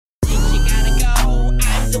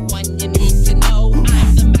the one you need to know.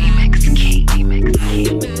 I'm the map. Remix King. Remix King.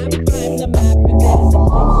 I'm the map. If there's a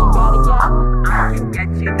place you gotta get, I can get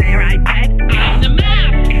you there, I bet. I'm the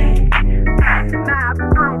map. I'm the map. I'm the map.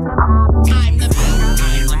 I'm the map. I'm the map. I'm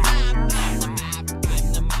the map.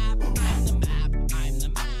 I'm the map. I'm the map. I'm the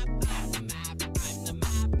map.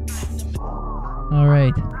 I'm the map. All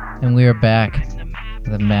right, and we are back.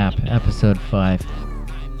 The map, episode 5.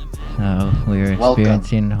 We were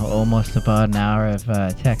experiencing almost about an hour of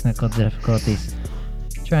technical difficulties,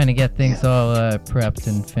 trying to get things all prepped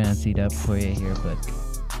and fancied up for you here, but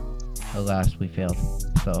alas, we failed.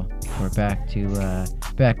 So we're back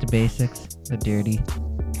to basics, the dirty.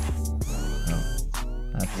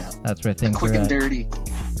 That's where things quick are and at. dirty.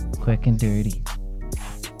 Quick and dirty.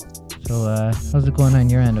 So how's it going on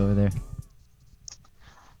your end over there?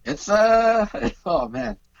 It's oh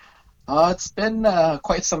man, it's been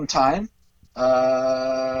quite some time,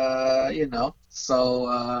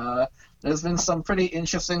 So there's been some pretty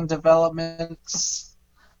interesting developments.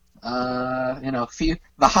 The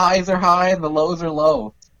highs are high and the lows are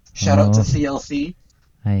low. Shout out to CLC.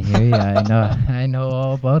 I hear you. I know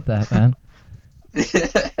all about that, man.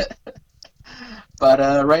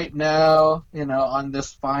 But right now, on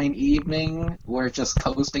this fine evening, we're just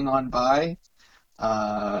coasting on by.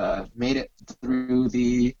 Made it through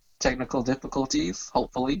the technical difficulties,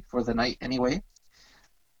 hopefully, for the night anyway.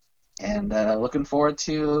 And looking forward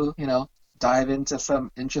to, dive into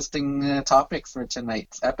some interesting topics for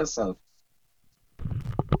tonight's episode.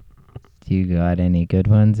 Do you got any good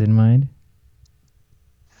ones in mind?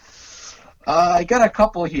 I got a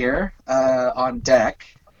couple here on deck.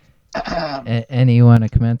 Any you want to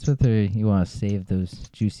commence with, or you want to save those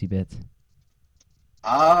juicy bits?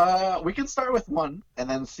 We can start with one and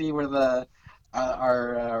then see where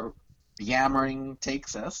our yammering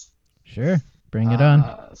takes us. Sure, bring it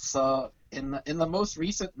on. So in the most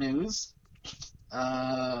recent news,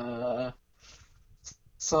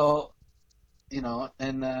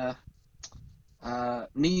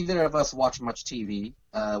 neither of us watch much TV.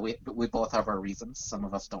 We both have our reasons. Some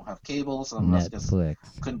of us don't have cable. Some of us just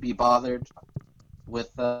couldn't be bothered with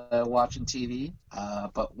watching TV.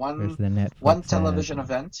 But one television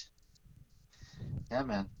event. Yeah,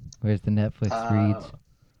 man. Where's the Netflix reads?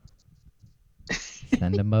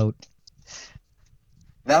 Send them out.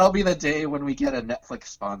 That'll be the day when we get a Netflix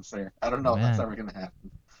sponsor. I don't know if that's ever gonna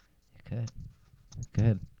happen.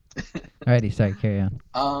 Good. Alrighty, sorry, carry on.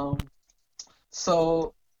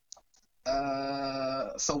 So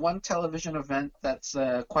one television event that's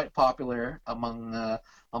quite popular among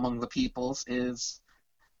the peoples is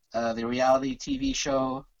the reality TV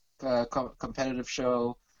show, competitive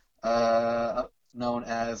show known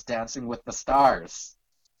as Dancing with the Stars.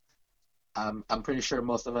 I'm pretty sure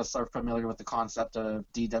most of us are familiar with the concept of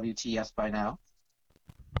DWTS by now.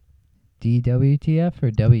 DWTF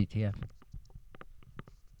or WTF?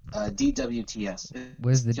 DWTS.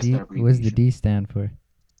 What does the D stand for?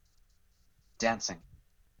 Dancing.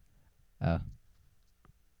 Oh.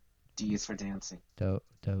 D is for dancing.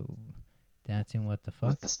 Dancing what the fuck?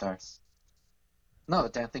 With the stars. No,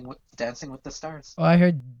 dancing with the stars. Oh, I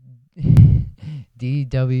heard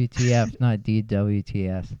DWTF, not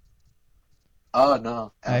DWTS. Oh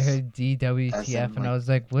no. I heard DWTF and I was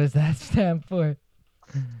like, what does that stand for?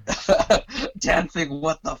 Dancing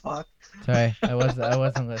what the fuck? Sorry, I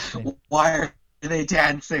wasn't listening. Why are they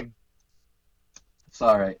dancing? It's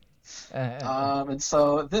alright. And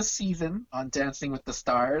so this season on Dancing with the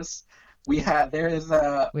Stars, there is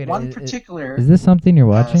one particular. Is this something you're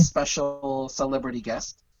watching? Special celebrity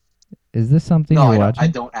guest. Is this something you're watching? I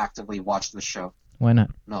don't actively watch the show. Why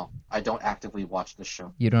not? No, I don't actively watch the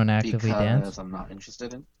show. You don't actively dance? Because I'm not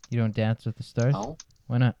interested in. You don't dance with the stars? No.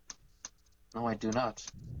 Why not? No, I do not.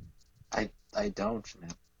 I don't,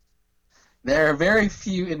 man. There are very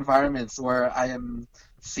few environments where I am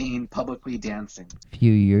seen publicly dancing.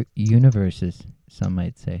 Few universes, some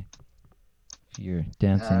might say. If you're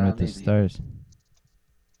dancing with the stars.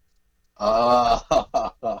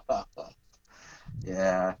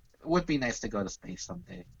 Yeah. It would be nice to go to space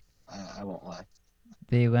someday. I won't lie.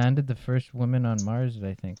 They landed the first woman on Mars,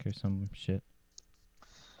 I think, or some shit.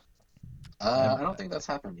 I don't think that's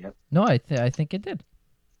happened yet. No, I think it did.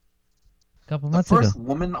 A couple months ago. The first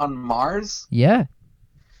woman on Mars? Yeah.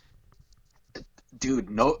 Dude,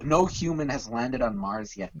 no human has landed on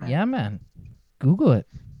Mars yet, man. Yeah, man. Google it.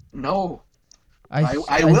 No. I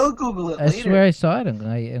will Google it later. I swear I saw it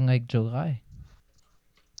in like July.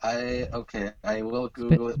 I will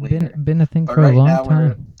Google it later. Been a thing for a long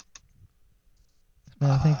time. It's been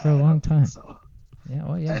a thing for a long time. So. Yeah,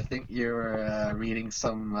 well, yeah. I think you're reading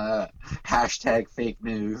some hashtag fake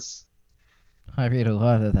news. I read a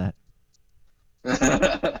lot of that.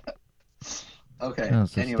 Okay. I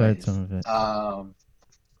also start some of it.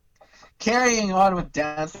 Carrying on with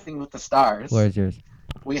Dancing with the Stars. Where's yours?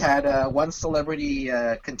 We had one celebrity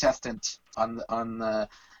contestant on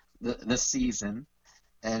this season,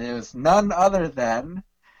 and it was none other than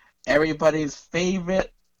everybody's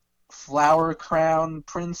favorite flower crown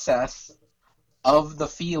princess of the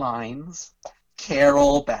felines,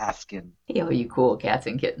 Carol Baskin. Hey, all you cool cats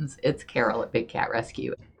and kittens. It's Carol at Big Cat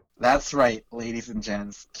Rescue. That's right, ladies and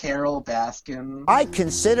gents. Carol Baskin. I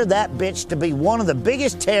consider that bitch to be one of the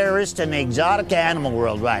biggest terrorists in the exotic animal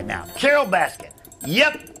world right now. Carol Baskin.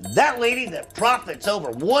 Yep, that lady that profits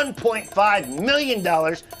over $1.5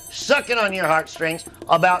 million sucking on your heartstrings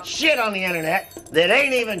about shit on the internet that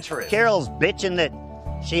ain't even true. Carol's bitching that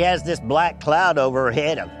she has this black cloud over her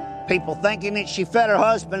head of people thinking that she fed her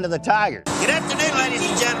husband to the tigers. Good afternoon, ladies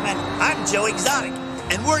and gentlemen. I'm Joe Exotic,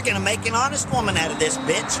 and we're gonna make an honest woman out of this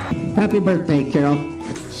bitch. Happy birthday, Carol.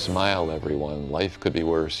 Smile, everyone. Life could be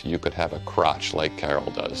worse. You could have a crotch like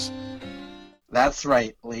Carol does. That's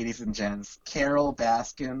right, ladies and gents. Carol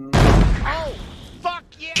Baskin. Oh, fuck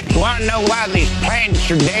yeah! Wanna know why these plants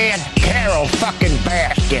are dead? Carol fucking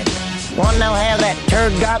Baskin. Wanna know how that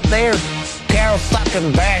turd got there? Carol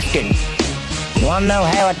fucking Baskin. Wanna know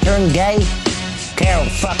how I turned gay? Carol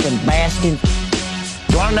fucking Baskin.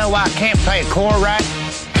 Wanna know why I can't play a chord right?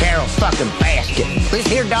 Carol fucking Baskin. This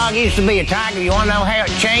here dog used to be a tiger. You wanna know how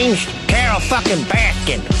it changed? Carol fucking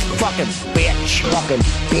Baskin. Fucking bitch. Fucking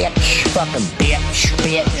bitch. Fucking bitch.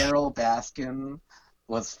 Bitch. Carol Baskin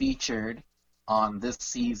was featured on this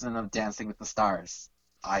season of Dancing with the Stars.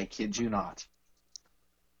 I kid you not.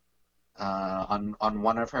 On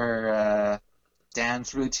one of her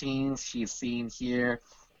dance routines, she's seen here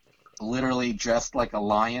literally dressed like a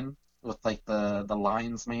lion with like the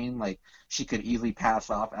lion's mane. Like she could easily pass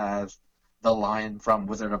off as the lion from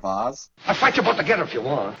Wizard of Oz. I'll fight you both together if you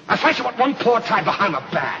want. I'll fight you with one paw tied behind my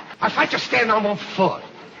back. I'll fight you standing on one foot.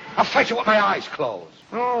 I'll fight you with my eyes closed.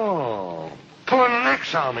 Oh, pulling an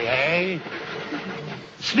axe on me, eh?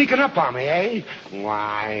 Sneaking up on me, eh?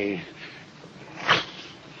 Why?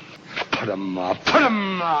 Put 'em up. Put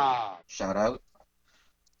 'em up. Shout out.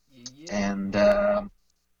 Yeah. And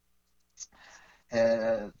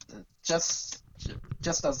just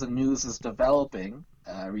as the news is developing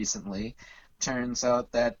recently, turns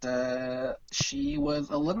out that she was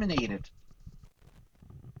eliminated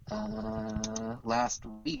last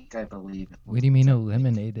week, I believe. What do you mean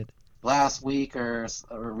eliminated? Last week or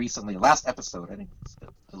recently, last episode, I think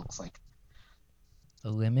it looks like.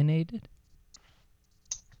 Eliminated?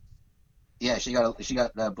 Yeah, she got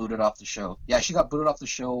booted off the show. Yeah, she got booted off the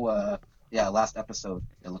show. Yeah, last episode,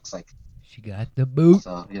 it looks like. She got the boot.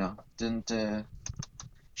 So didn't.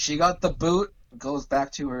 She got the boot. Goes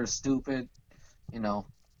back to her stupid,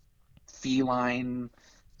 feline.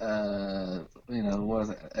 What was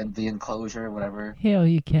it? The enclosure, whatever. Hell,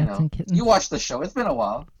 you cats and kittens. You watched the show. It's been a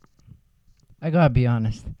while. I gotta be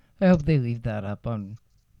honest. I hope they leave that up on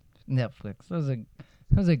Netflix. That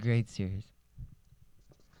was a great series.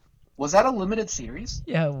 Was that a limited series?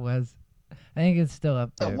 Yeah, it was. I think it's still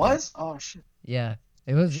up there. It was? Oh shit. Yeah,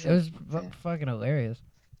 it was. Shit. It was Okay. fucking hilarious.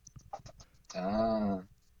 Ah.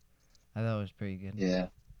 I thought it was pretty good. Yeah.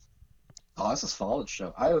 Oh, it's a solid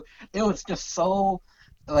show. It was just so,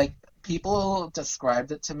 like, people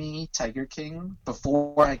described it to me, Tiger King,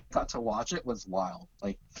 before I got to watch it, was wild.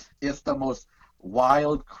 Like, it's the most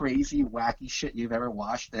wild, crazy, wacky shit you've ever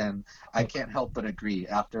watched, and I can't help but agree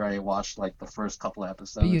after I watched, like, the first couple of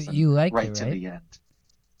episodes. But you liked right it, to right? the end.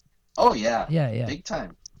 Oh, yeah. Yeah. Big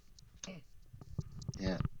time.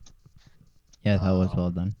 Yeah. Yeah, that was well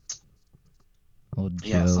done. Old Joe.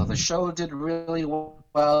 Yeah, so the show did really well,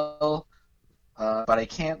 but I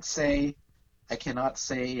cannot say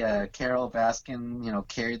Carol Baskin,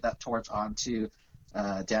 carried that torch onto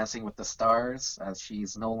Dancing with the Stars, as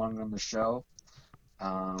she's no longer on the show.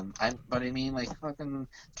 But I mean, like, fucking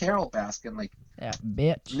Carol Baskin, like, yeah,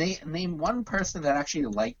 bitch. Name one person that actually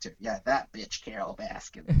liked her. Yeah, that bitch, Carol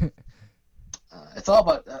Baskin. It's all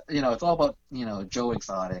about Joe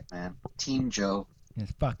Exotic, man. Team Joe.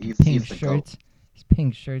 His fucking He's pink the shirts. His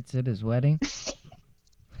pink shirts at his wedding.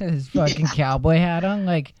 His fucking cowboy hat on.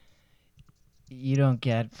 Like, you don't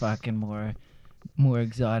get fucking more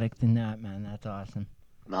exotic than that, man. That's awesome.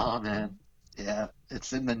 Nah, man. Yeah,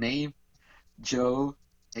 it's in the name. Joe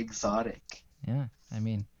Exotic. Yeah, I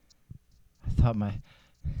mean, I thought my...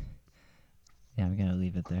 Yeah, I'm gonna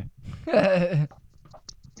leave it there.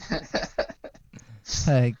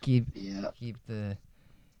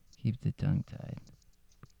 Keep the tongue tied.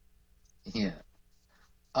 Yeah.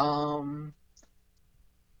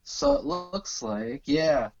 So it looks like,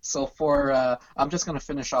 yeah. So for I'm just gonna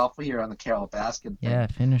finish off here on the Carol Baskin thing. Yeah,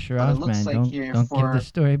 finish her But it off, looks man. like Don't here give the for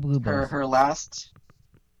story blue balls. her last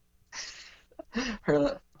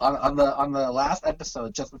her on the last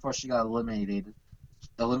episode just before she got eliminated.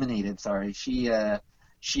 Sorry, she and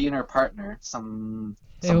her partner, some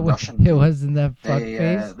Russian It dude, wasn't that they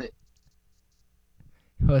fuckface. they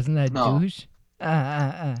Wasn't that no douche?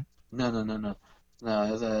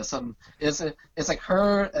 no. It's like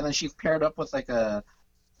her, and then she's paired up with like a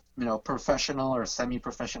professional or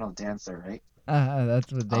semi-professional dancer, right?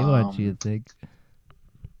 That's what they want you to think.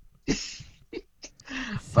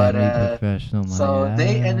 But Semi-professional, my so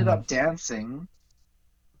they ended ass. up dancing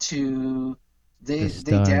to they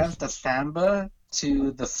stars. danced a samba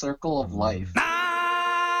to the Circle of Life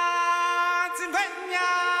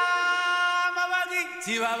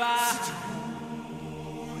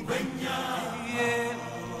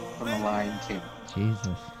from The Lion King.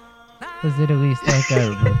 Jesus. Was it at least like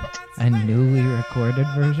a newly recorded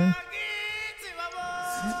version?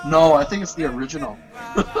 No, I think it's the original.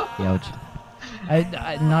 Youch.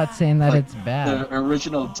 I'm not saying that Like, it's bad, The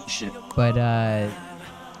original shit. but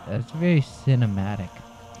it's very cinematic.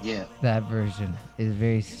 Yeah. That version is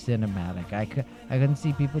very cinematic. I couldn't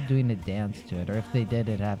see people doing a dance to it, or if they did,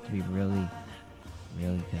 it'd have to be really,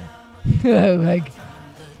 really good. Like,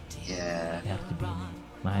 Yeah. it'd have to be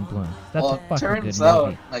mind blowing. That's Well, a it fucking turns good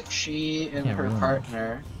movie. out, like, she and Can't her ruin it.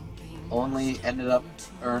 partner only ended up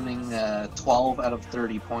earning 12 out of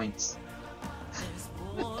 30 points.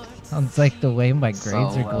 Sounds like the way my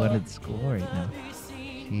grades So, are going at school right now.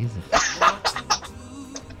 Jesus.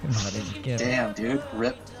 I'm not even kidding. Damn, dude.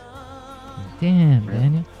 Rip. Damn, Rip.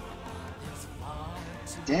 Daniel.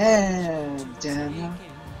 Damn, Daniel.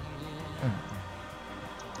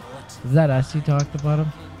 Was that us who talked about him?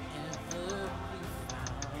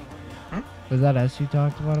 Hmm? Was that us who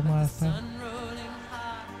talked about him last time?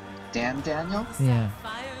 Damn, Daniel? Yeah.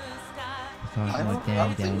 I was I talking don't, about I Damn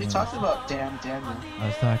don't think we Daniel. talked about Damn Daniel. I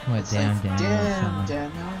was talking about It's Damn like, Daniel. or Damn, something.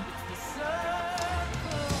 Daniel.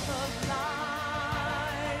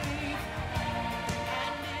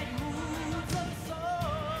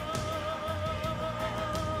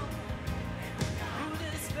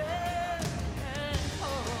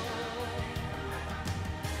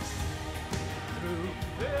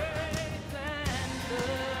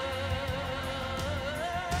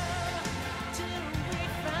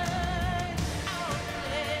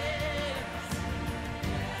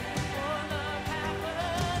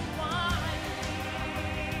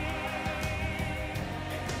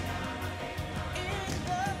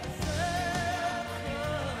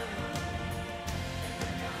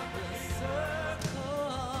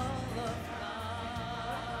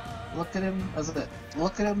 Look at him.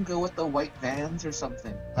 Look at him go with the white Vans or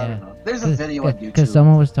something. I don't know. There's a video on YouTube. Because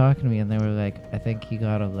someone was talking to me and they were like, I think he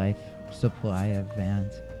got a life supply of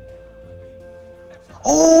Vans.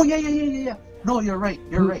 Oh yeah. No, you're right.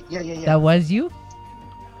 You're right. Yeah. That was you?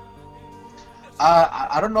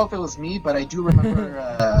 I don't know if it was me, but I do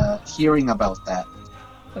remember hearing about that.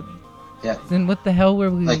 Yeah. Then what the hell were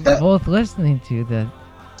we Like that- both listening to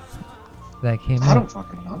that came I out? don't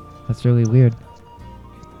fucking know. That's really weird.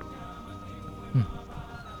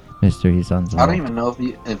 Mysteries unsolved. I don't even know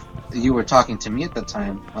if you were talking to me at the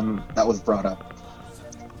time when that was brought up.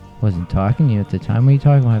 Wasn't talking to you at the time. What are you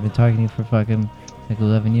talking about? I've been talking to you for fucking like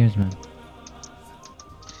 11 years, man.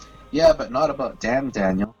 Yeah, but not about Damn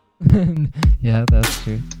Daniel. Yeah, that's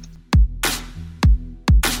true.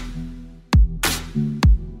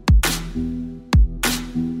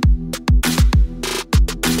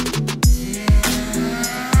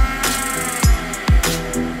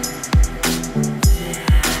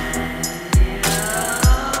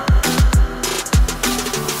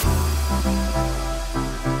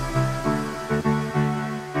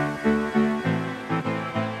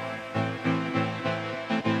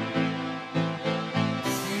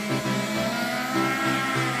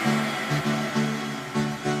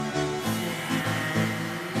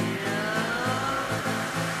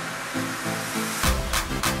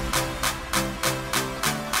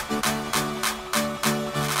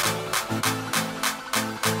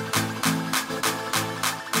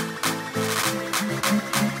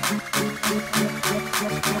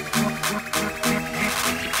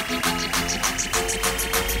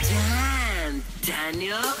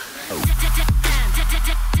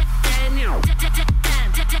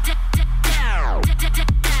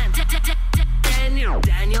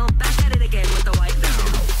 Daniel, back at it again with the white belt.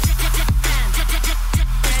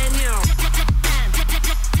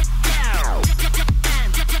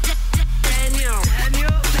 Daniel. Daniel,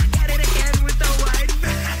 back at it again with the white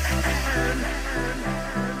belt.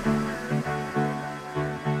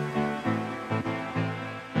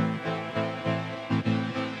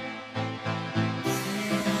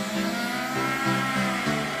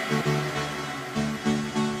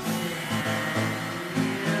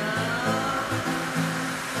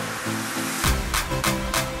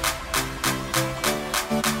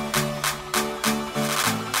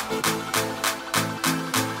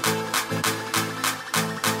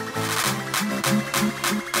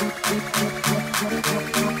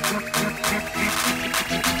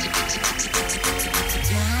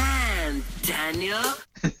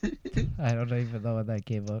 don't even know when that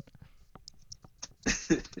came out.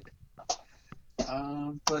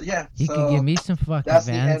 But yeah, He so could give me some fucking that's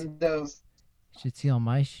the Vans. end of. You should see all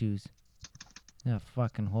my shoes. Yeah,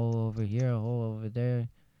 fucking hole over here, a hole over there.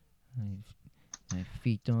 My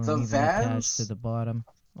feet don't The even attach to Vans, the bottom.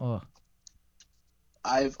 Oh,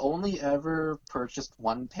 I've only ever purchased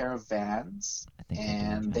one pair of Vans, I think I do.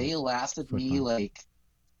 and they Vans. lasted me Slip-on. like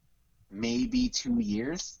maybe 2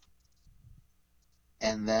 years,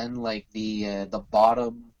 and then like the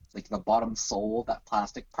bottom sole, that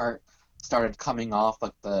plastic part, started coming off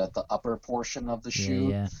like the upper portion of the Yeah, shoe,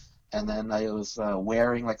 yeah. and then I was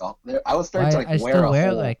wearing like I was Well, starting to like I wear still a wear it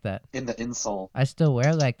hole like that. in the insole. I still wear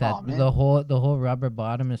it like that. Oh man, The whole rubber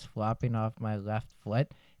bottom is flopping off my left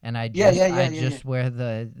foot, and I yeah, just yeah, yeah, I yeah, yeah. just wear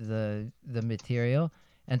the material,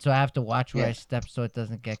 and so I have to watch where I Yeah. step so it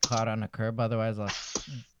doesn't get caught on a curb. Otherwise, I'll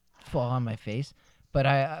fall on my face. But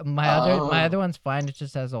my Oh. other one's fine. It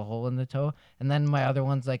just has a hole in the toe, and then my other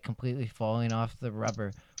one's like completely falling off the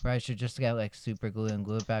rubber, where I should just get like super glue and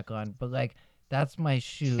glue it back on. But like that's my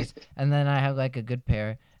shoes, and then I have like a good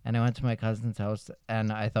pair, and I went to my cousin's house,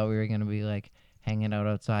 and I thought we were gonna be like hanging out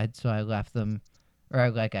outside, so I left them, or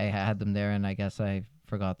like I had them there, and I guess I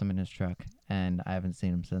forgot them in his truck, and I haven't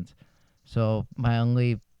seen them since. So my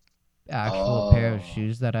only actual pair of Oh.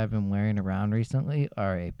 shoes that I've been wearing around recently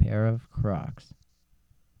are a pair of Crocs.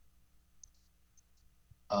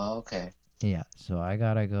 Oh, okay. Yeah, so I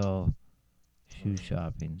gotta go shoe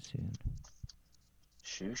shopping soon.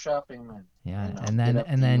 Shoe shopping, man. Yeah, You know, and hit then up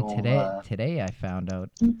and the then old, today I found out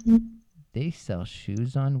they sell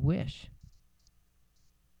shoes on Wish.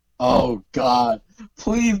 Oh God!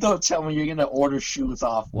 Please don't tell me you're gonna order shoes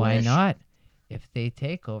off Why Wish. not? If they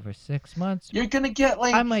take over 6 months, You're gonna get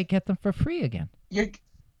like I might get them for free again. you're.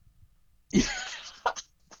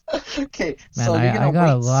 Okay, Man, so you're gonna I got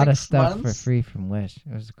a wait lot of 6 stuff for months. free from Wish.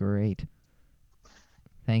 It was great.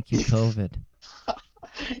 Thank you, COVID.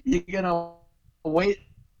 You're gonna wait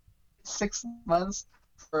 6 months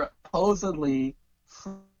for supposedly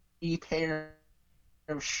free pair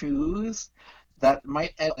of shoes that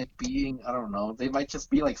might end up being, I don't know, they might just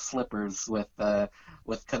be like slippers with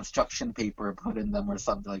construction paper put in them or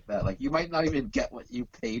something like that. Like you might not even get what you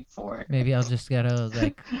paid for. Maybe I'll just get a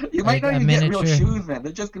like You might not a even get real miniature shoes, man.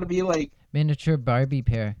 They're just gonna be like, miniature Barbie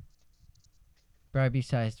pair. Barbie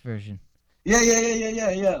sized version. yeah,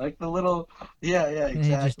 like the little, yeah, And he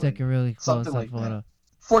just exactly. took a really Something close up like that. photo.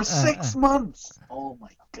 For 6 months. Oh my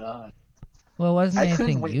God. Well, it wasn't I couldn't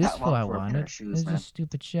anything wait that useful long I for a pair wanted. of shoes, It was man. just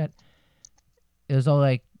stupid shit. It was all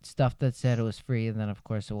like stuff that said it was free, and then of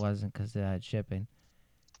course it wasn't because it had shipping.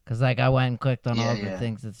 Because like I went and clicked on all the Yeah.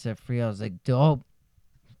 things that said free. I was like, dope,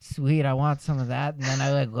 sweet, I want some of that. And then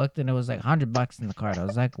I like looked and it was like $100 in the cart. I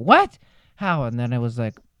was like, what? How? And then it was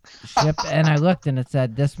like ship. And I looked and it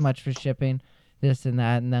said this much for shipping, this and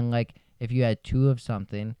that. And then like if you had two of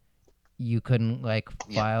something, you couldn't like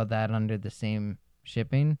Yeah. file that under the same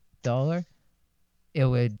shipping dollar. It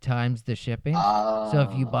would times the shipping. So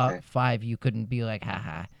if you bought Okay. 5, you couldn't be like,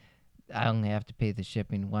 haha, I only have to pay the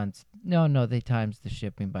shipping once. No, they times the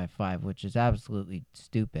shipping by 5, which is absolutely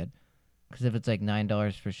stupid. Because if it's like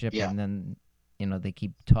 $9 for shipping, Yeah. then, they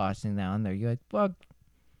keep tossing that on there. You're like, fuck.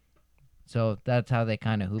 So that's how they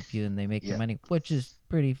kind of hoop you and they make the Yeah. money, which is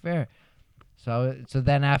pretty fair. So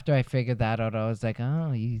then after I figured that out, I was like,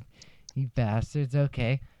 oh, you bastards,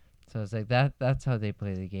 okay. So I was like, that's how they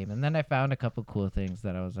play the game. And then I found a couple cool things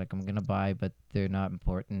that I was like, I'm going to buy, but they're not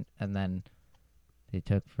important. And then they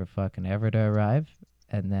took for fucking ever to arrive.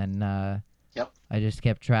 And then Yep. I just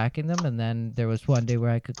kept tracking them. And then there was one day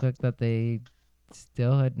where I could click that they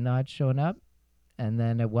still had not shown up. And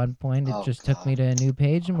then at one point, it just took me to a new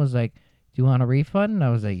page and was like, do you want a refund? And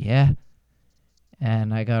I was like, yeah.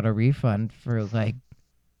 And I got a refund for like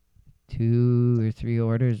 2 or 3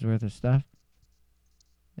 orders worth of stuff.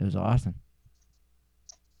 It was awesome.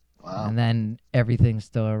 Wow. And then everything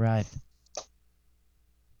still arrived.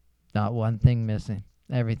 Not one thing missing.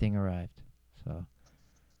 Everything arrived. So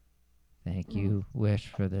thank you, Wish,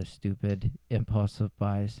 for the stupid impulsive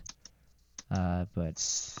buys. But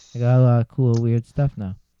I got a lot of cool, weird stuff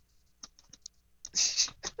now.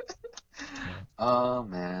 Oh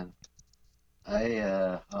man.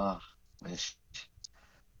 Wish.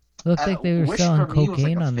 Looked like they were Wish selling for me was like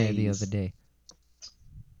cocaine a on there the phase. other day.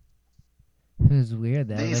 It was weird.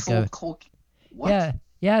 They They had like sold coke. What?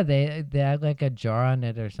 Yeah, they had like a jar on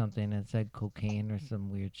it or something and it said cocaine or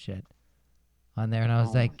some weird shit on there. And I was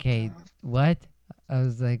Oh like, my okay, God. what? I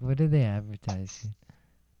was like, what are they advertising?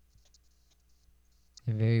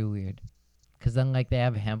 They're very weird. Because then like they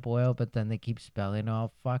have hemp oil, but then they keep spelling it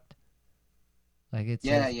all fucked. Like it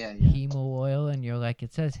Yeah, says yeah. hemo oil, and you're like,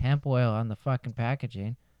 it says hemp oil on the fucking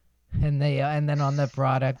packaging, and then on the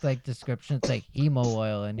product like description it's like hemo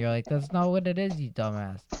oil, and you're like, that's not what it is, you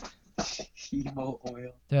dumbass. Hemo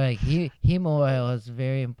oil. They're like, hemo oil is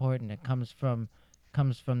very important. It comes from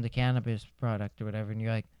the cannabis product or whatever, and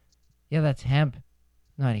you're like, yeah, that's hemp,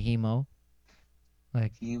 not hemo.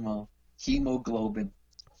 Like Hemoglobin.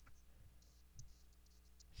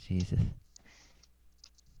 Jesus. Oh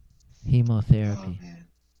Hemotherapy. man.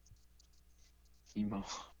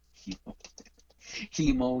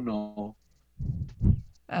 Hemono.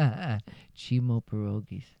 Chimo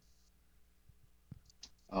pierogies.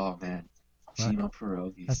 Oh man. What? Chimo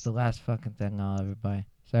pierogies. That's the last fucking thing I'll ever buy.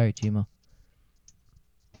 Sorry, Chimo.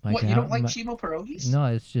 What, you don't like chimo pierogies? No,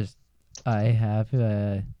 it's just I have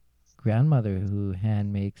a grandmother who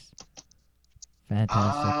hand makes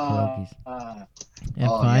fantastic pierogies. And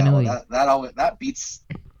finally, that beats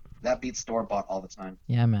store bought all the time.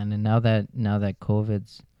 yeah, man. And now that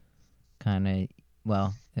COVID's kind of,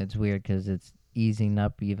 well, it's weird because it's easing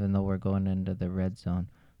up, even though we're going into the red zone,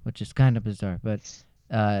 which is kind of bizarre. But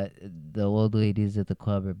the old ladies at the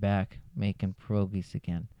club are back making pierogies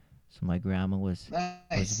again. So my grandma was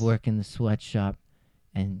working the sweatshop,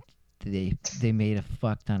 and they made a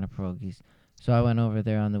fuck ton of pierogies. So I went over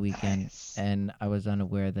there on the weekend, and I was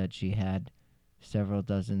unaware that she had several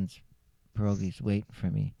dozens pierogies waiting for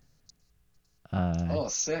me.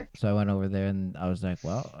 Sick. So I went over there, and I was like,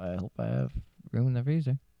 well, I hope I have room in the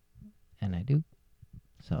freezer. And I do.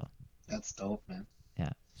 So. That's dope, man.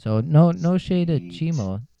 Yeah. So no shade at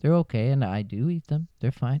Chimo. They're okay, and I do eat them.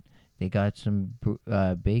 They're fine. They got some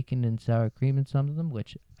bacon and sour cream in some of them,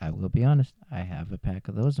 which I will be honest, I have a pack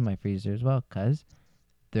of those in my freezer as well, because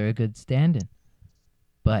they're a good stand-in.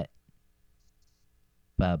 But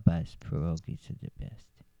Baba's pierogies are the best,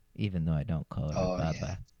 even though I don't call her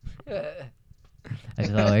Baba. Yeah. I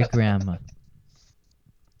call her Grandma.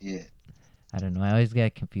 Yeah. I don't know. I always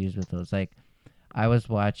get confused with those. Like, I was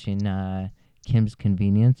watching Kim's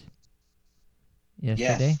Convenience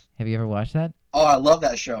yesterday. Yes. Have you ever watched that? Oh, I love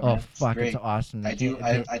that show, man. Oh, fuck, it's it's awesome. I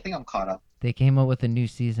think I'm caught up. They came out with a new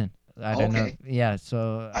season. I don't know. Okay. Yeah,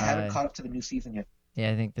 so... I haven't caught up to the new season yet.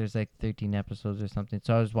 Yeah, I think there's like 13 episodes or something.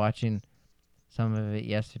 So I was watching some of it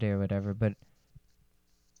yesterday or whatever, but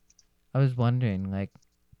I was wondering, like,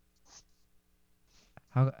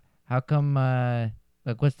 how come,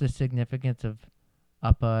 like, what's the significance of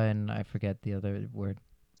Appa and I forget the other word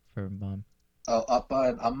for mom? Oh,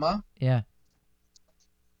 Appa and Amma? Yeah.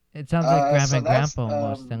 It sounds like grandma and grandpa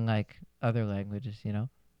almost in, like, other languages, you know?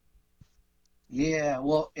 Yeah,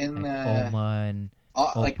 well, in... Like Oma and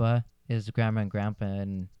Opa is grandma and grandpa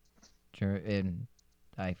in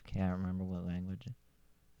I can't remember what language,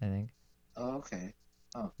 I think. Oh, okay.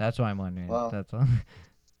 Oh. That's why I'm wondering. Well, that's all.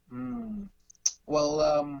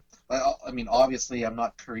 Well, I mean, obviously, I'm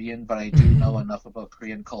not Korean, but I do know enough about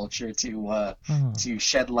Korean culture to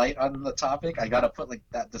shed light on the topic. I gotta put like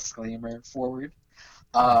that disclaimer forward.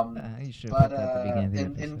 You should put that at the beginning of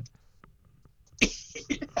the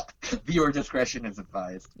episode. Viewer discretion is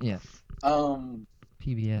advised. Yes.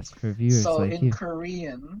 PBS for viewers so like in you.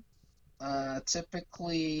 Korean,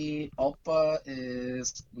 typically oppa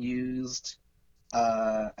is used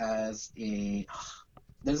as a...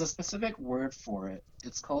 There's a specific word for it.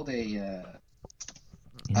 It's called a...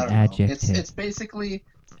 I don't adjective. know. It's basically...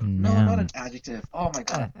 No, not an adjective. Oh my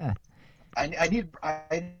god. I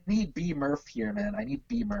need B Murph here, man. I need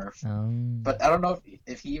B Murph. But I don't know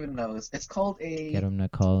if he even knows. It's called a... Get him to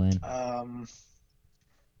call in.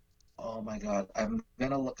 Oh my god. I'm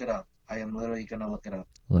gonna look it up. I am literally gonna look it up.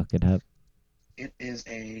 Look it up. It is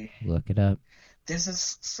a... Look it up. There's a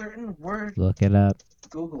certain word... Look it up.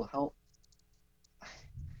 Google, help.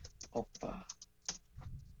 Oppa.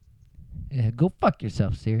 Yeah, go fuck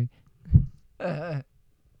yourself, Siri. Yeah,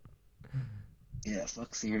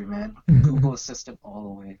 fuck Siri, man. Google Assistant all the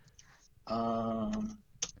way.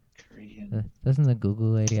 Korean. Doesn't the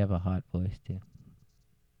Google lady have a hot voice too?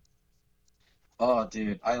 Oh,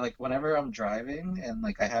 dude, I like whenever I'm driving and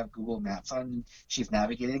like I have Google Maps on, she's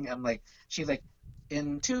navigating. She's like,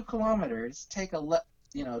 in 2 kilometers, take a left.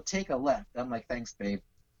 Take a left. I'm like, thanks, babe.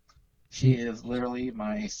 She is literally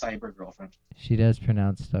my cyber girlfriend. She does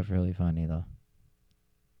pronounce stuff really funny though.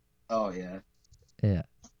 Oh yeah. Yeah.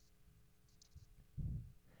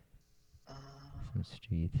 Some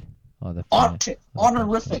streets. Oh, the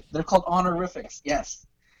honorific. They're called honorifics. Yes.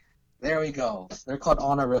 There we go. They're called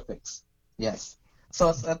honorifics. Yes.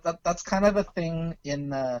 So that's kind of a thing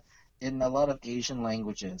in a lot of Asian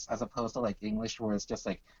languages, as opposed to like English, where it's just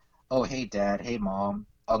like, oh, hey dad, hey mom,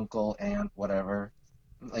 uncle, aunt, whatever.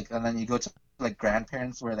 Like, and then you go to like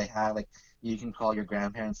grandparents where they have like you can call your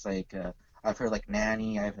grandparents like I've heard like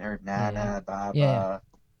nanny, I've heard nana, baba, Yeah.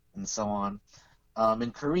 and so on.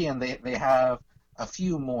 In Korean, they have a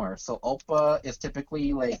few more. So oppa is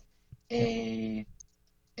typically like a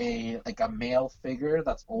like a male figure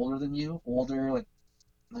that's older than you, older like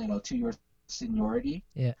to your seniority.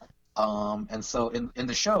 Yeah. And so in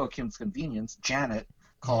the show Kim's Convenience, Janet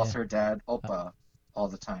calls Yeah. her dad oppa all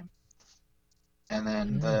the time. And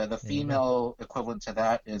then Yeah, the there you go. female equivalent to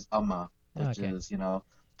that is amma, which Okay. is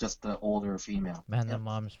just the older female. Man, the Yep.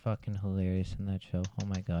 mom's fucking hilarious in that show. Oh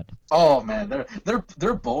my god. Oh man,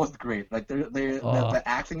 they're both great. Like Oh. the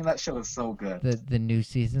acting in that show is so good. The new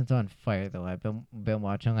season's on fire though. I've been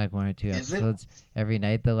watching like 1 or 2 Is it? episodes every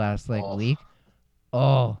night the last like Oh. week.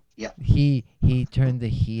 Oh. Yeah. He turned the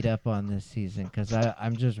heat up on this season because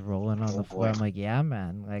I'm just rolling on the floor. boy. I'm like, yeah,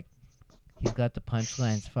 man. Like, he's got the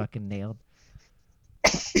punchlines fucking nailed.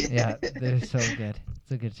 Yeah, they're so good.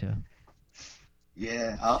 It's a good show.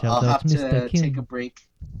 Yeah, Shout I'll out have to to Mr. Kim. take a break.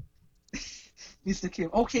 Mr. Kim.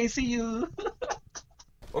 Okay, see you.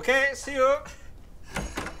 Okay, see you.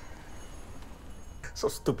 So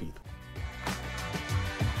stupid.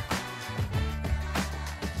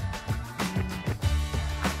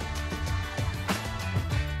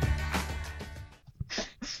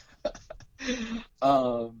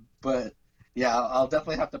 But yeah, I'll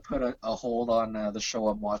definitely have to put a hold on the show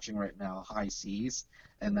I'm watching right now, High Seas,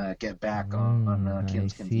 and get back on High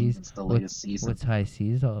Kim's Seas. Convenience, the latest season. What's High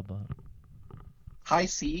Seas all about? High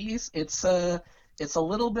Seas, it's a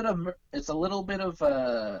little bit of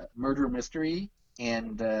murder mystery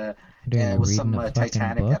and Are you with reading some a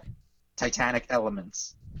fucking book? Titanic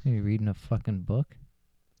elements. Are you reading a fucking book?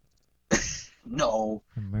 No,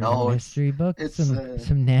 A murder No, mystery book? it's,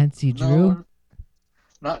 Some Nancy Drew? no,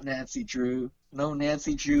 not Nancy Drew. No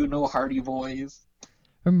Nancy Drew. No Hardy Boys.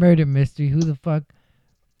 A murder mystery? Who the fuck?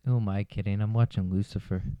 Who am I kidding? I'm watching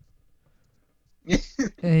Lucifer.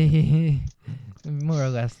 More or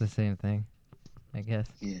less the same thing, I guess.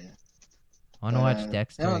 Yeah. I want to watch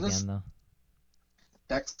Dexter no, again, though.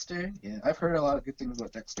 Dexter. Yeah, I've heard a lot of good things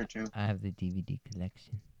about Dexter too. I have the DVD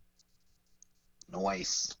collection,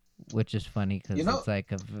 Nice. which is funny because You know- it's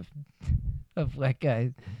like of like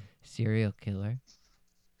a serial killer,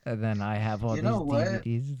 and then I have all You these know what?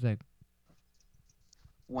 DVDs. It's like,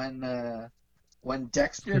 When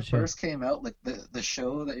Dexter Good show. first came out, like the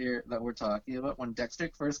show that we're talking about, when Dexter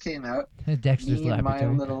first came out, Dexter's me and my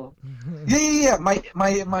Laboratory. little yeah, my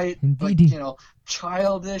like, Indeedy.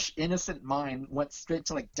 childish innocent mind went straight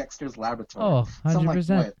to like Dexter's Laboratory. Oh, So I'm 100%.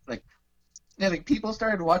 like, what? Like, yeah, like people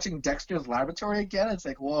started watching Dexter's Laboratory again. It's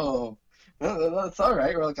like, whoa, that's all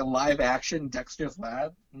right. Or like a live action Dexter's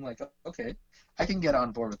Lab. I'm like, okay, I can get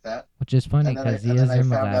on board with that. Which is funny And then I, because he and is then I in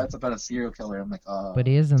the found out lab. it's about a serial killer. I'm like, oh. But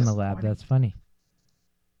he is in the lab. disappointing. That's funny.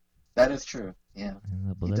 That is true. Yeah.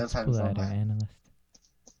 And the He does blood have his own splatter lab. analyst.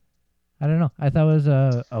 I don't know. I thought it was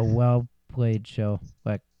a well played show.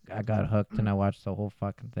 Like, I got hooked and I watched the whole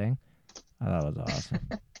fucking thing. I thought it was awesome.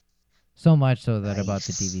 So much so that about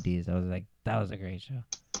the Nice. DVDs, I was like, that was a great show.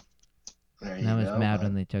 There And you I was go, mad bud.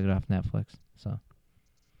 when they took it off Netflix. So,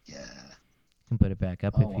 Yeah. you can put it back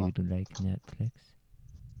up Oh, if well. you'd like Netflix.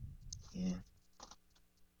 Yeah.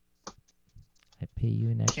 I pay you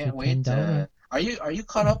an extra Can't wait. $10. Are you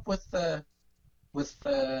caught up with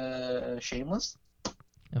Shameless?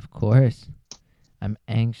 Of course. I'm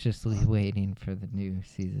anxiously waiting for the new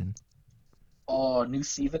season. Oh, new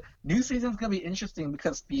season. New season's gonna be interesting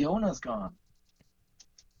because Fiona's gone.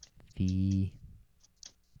 Fee.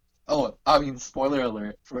 Oh, I mean, spoiler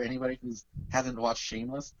alert for anybody who hasn't watched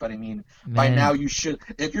Shameless. But I mean, by Man, now you should.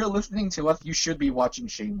 If you're listening to us, you should be watching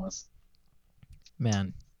Shameless.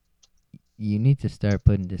 Man, you need to start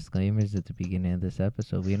putting disclaimers at the beginning of this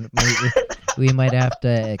episode. We might have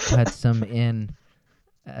to cut some in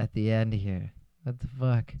at the end here. What the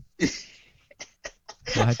fuck?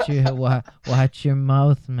 Watch your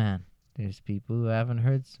mouth, man. There's people who haven't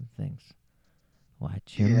heard some things.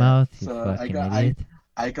 Watch your Yeah, mouth, you so fucking idiot.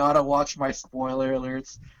 I gotta watch my spoiler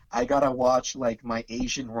alerts. I gotta watch like my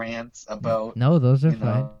Asian rants about No, those are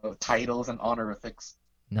fine. titles and honorifics.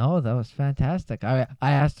 No, that was fantastic. I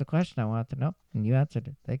asked a question I wanted to know, and you answered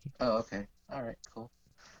it. Thank you. Oh, okay. All right, cool.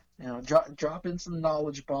 Drop in some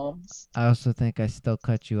knowledge bombs. I also think I still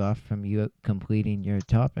cut you off from you completing your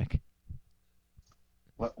topic.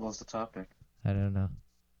 What was the topic? I don't know.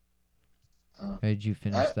 Oh. Or did you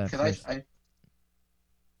finish that first?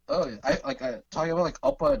 Talking about like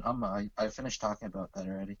Uppa and Amma. I finished talking about that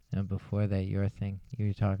already. And before that, your thing. You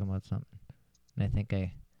were talking about something. And I think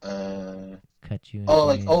I cut you. Oh,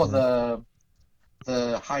 into your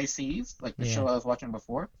the High Seas, like the Yeah. show I was watching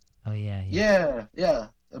before. Oh, yeah. Yeah.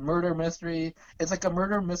 a murder mystery. It's like a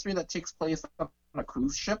murder mystery that takes place on a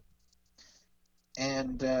cruise ship,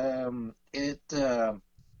 and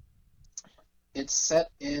it's set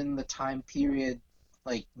in the time period,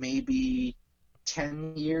 like maybe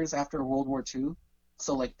 10 years after World War II,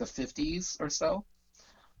 so like the 50s or so.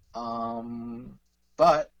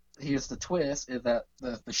 But here's the twist: is that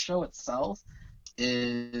the show itself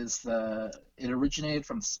it originated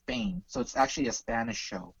from Spain, so it's actually a Spanish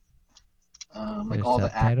show. Like There's all the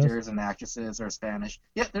subtitles? actors and actresses are Spanish.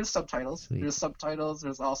 Yeah, there's subtitles. Sweet. There's subtitles.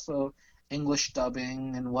 There's also English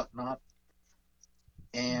dubbing and whatnot.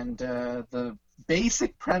 And the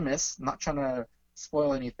basic premise, not trying to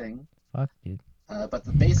spoil anything, Fuck, dude. but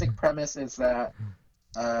the basic premise is that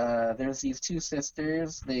there's these two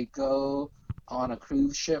sisters. They go on a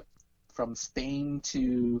cruise ship from Spain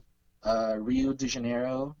to Rio de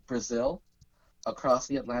Janeiro, Brazil, across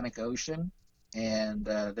the Atlantic Ocean, and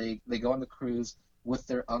they go on the cruise with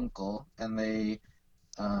their uncle, and they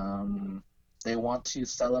want to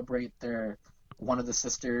celebrate one of the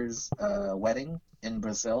sisters' wedding in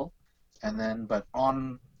Brazil, and then but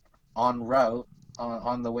on route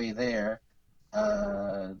on the way there,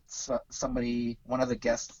 one of the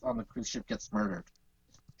guests on the cruise ship gets murdered,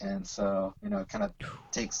 and so it kind of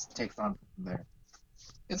takes on from there.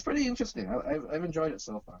 It's pretty interesting. I've enjoyed it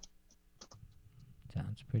so far.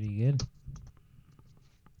 Sounds pretty good.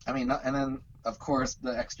 I mean, and then of course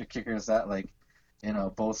the extra kicker is that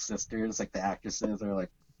both sisters, like the actresses, are like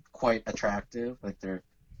quite attractive. Like they're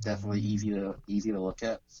definitely easy to look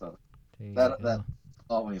at. So There you that go.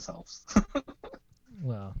 always helps.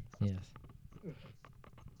 Well, yes.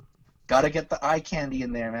 Gotta get the eye candy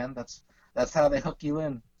in there, man. That's how they hook you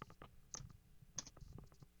in.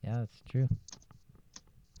 Yeah, that's true.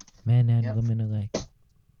 Men and Yep. women alike.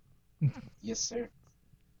 Yes, sir.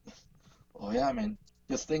 Oh yeah, man.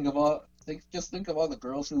 Just think of all the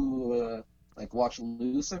girls who like watch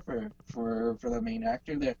Lucifer for the main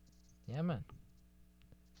actor there. Yeah, man.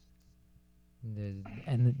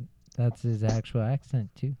 That's his actual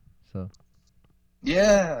accent too. So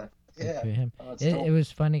Yeah, good yeah. for him. Oh, it's It dope.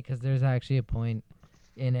 was funny because there's actually a point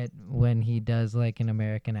in it when he does like an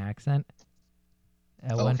American accent.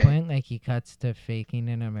 At one Okay. point, like he cuts to faking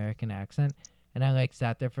an American accent, and I like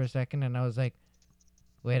sat there for a second, and I was like,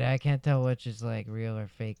 "Wait, I can't tell which is like real or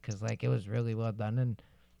fake," because like it was really well done. And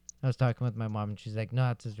I was talking with my mom, and she's like, "No,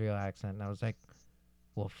 it's his real accent." And I was like,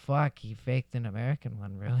 "Well, fuck, he faked an American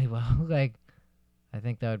one really well." Like, I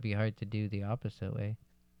think that would be hard to do the opposite way,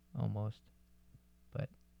 almost, but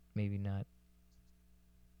maybe not.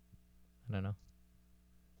 I don't know.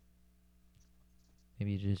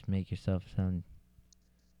 Maybe you just make yourself sound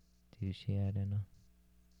douchey. I don't know.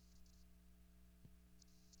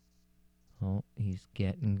 Oh, he's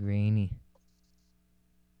getting grainy.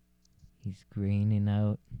 He's graining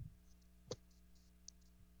out.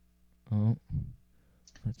 Oh,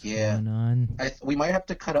 what's Yeah. going on? We might have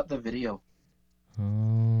to cut out the video.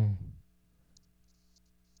 Oh,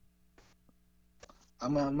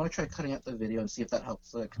 I'm gonna try cutting out the video and see if that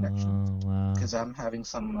helps the connection. oh wow. Because I'm having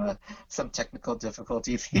some technical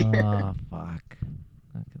difficulties here. Oh, fuck.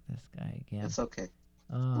 Look at this guy again. It's okay.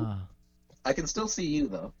 Oh, I can still see you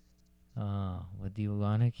though. oh. Well, do you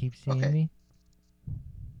want to keep seeing Okay. me?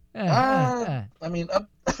 I mean,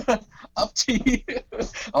 up to you.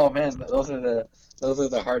 Oh man, those are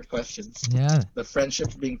the hard questions. Yeah. The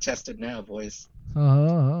friendship's being tested now, boys.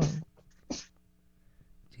 Oh.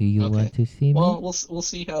 Do you Okay. want to see Well, me? we'll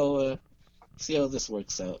see how this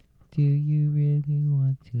works out. Do you really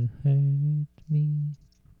want to hurt me?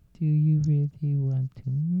 Do you really want to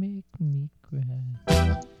make me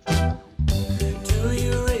cry? Do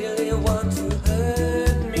you really want to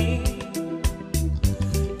hurt me?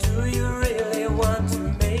 Do you really want to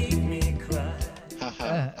make me cry?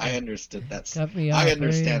 Haha, I understood that. Cut me off. I hurry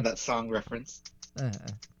understand up. that song reference.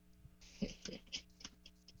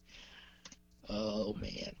 Oh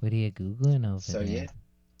man. What are you Googling over So there? yeah.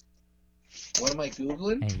 What am I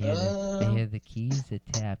googling? I hear the keys a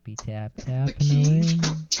tappy tap The tapping keys. away.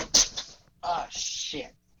 Ah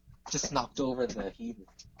shit! Just knocked over the heater.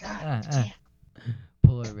 God Ah, ah. damn.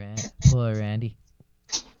 Poor Randy.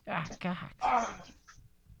 Ah, God. Ah.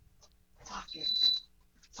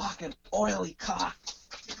 Fucking oily cock.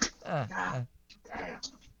 Ah, ah. Damn.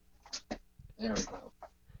 There we go.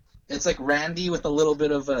 It's like Randy with a little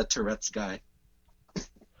bit of a Tourette's guy.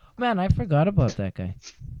 Man, I forgot about that guy.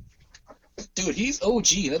 Dude, he's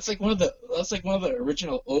OG. That's like one of the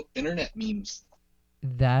original internet memes.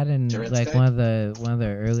 That and Tourette's like guy? one of the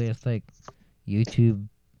earliest like YouTube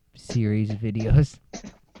series videos.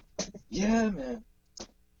 Yeah, man.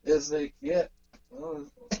 It's like, yeah. Well,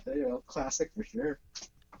 classic for sure.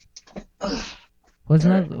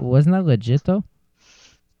 Wasn't that legit though?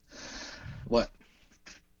 What?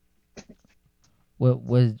 What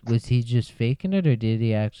was he just faking it, or did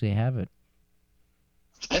he actually have it?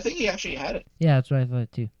 I think he actually had it. Yeah, that's what I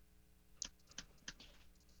thought too.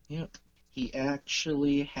 Yep. He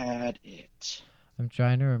actually had it. I'm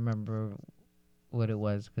trying to remember what it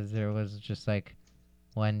was, because there was just like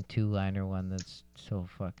one 2-liner one that's so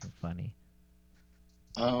fucking funny.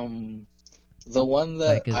 The one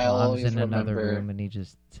that Like his I'll mom's always in another remember, room and he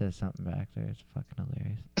just says something back there. It's fucking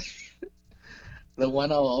hilarious. the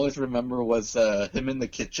one I'll always remember was him in the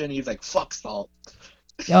kitchen. He's like, "Fuck salt."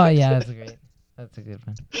 Oh yeah, that's great. That's a good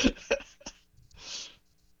one.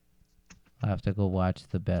 I'll have to go watch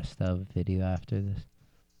the best of video after this.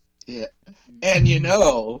 Yeah, and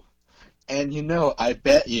I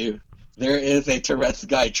bet you there is a Tourette's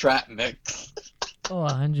guy trap mix. Oh,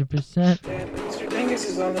 100%. Mr. Dingus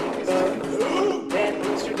is on the phone.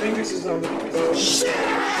 Mr. Dingus is on the phone.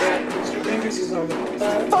 Shit! Mr. Dingus is on the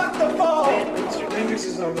phone. Fuck the phone! Mr. Dingus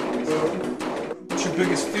is on the phone. What's your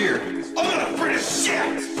biggest fear? I'm not afraid of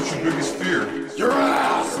shit! What's your biggest fear? Your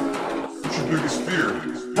ass! What's your biggest fear?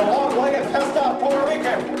 The long-legged, pissed-off Puerto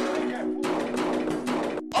Rican!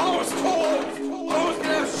 I was told I was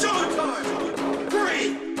gonna have showtime!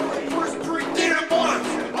 3! First 3 damn months!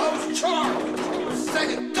 I was charged! The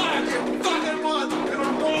second goddamn fucking month! I'm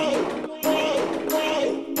gonna roll!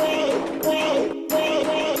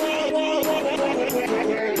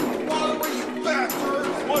 By the way, you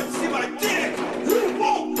bastards! Want to see my dick? You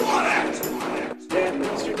won't want it!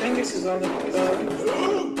 Mr. Dingus is on the phone.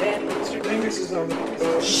 Mr. Dingus is on the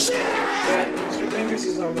phone. Shit! Mr. Dingus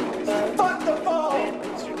is on the phone. Fuck the phone!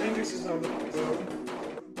 Mr. Dingus is on the phone.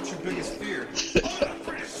 What's your biggest fear? I'm not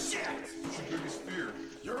afraid of shit! What's your biggest fear?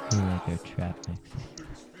 I like their trap mix.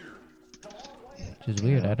 Which is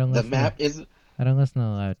weird. I don't The listen. map is I don't listen to a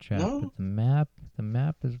lot of trap, No? but the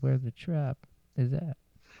map is where the trap is at.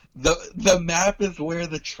 the map is where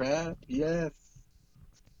the trap. Yes.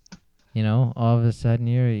 You know, all of a sudden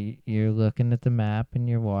you're looking at the map and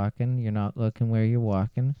you're walking. You're not looking where you're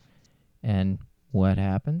walking, and what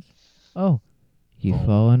happens? Oh, you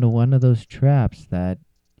fall into one of those traps that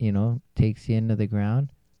takes you into the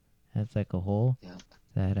ground. That's like a hole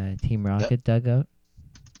that Team Rocket dug out.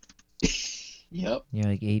 Yep. You're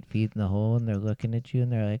like 8 feet in the hole, and they're looking at you,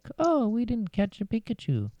 and they're like, "Oh, we didn't catch a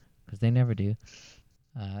Pikachu," because they never do.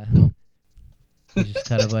 You just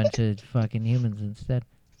cut a bunch of fucking humans instead.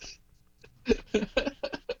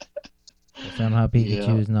 Somehow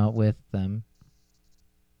Pikachu is not with them.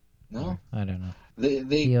 No. I don't know.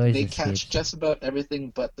 They always catch escapes. just about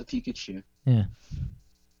everything but the Pikachu. Yeah.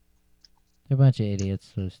 They're a bunch of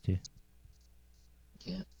idiots, those two.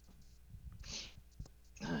 Yeah.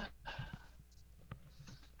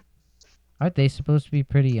 Aren't they supposed to be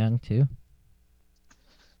pretty young, too?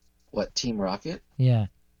 What, Team Rocket? Yeah.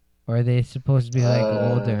 Or are they supposed to be, like,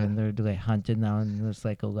 older, and they're, like, hunted now, and this,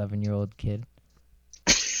 like, 11-year-old kid?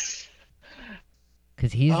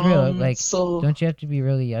 Because he's real, like, don't you have to be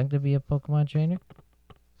really young to be a Pokemon trainer?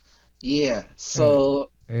 Yeah, so...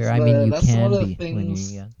 Or I mean, you that's can one of the be things, when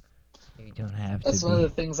you're young. You don't have That's to one be. of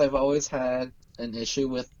the things I've always had an issue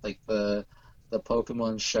with, like, the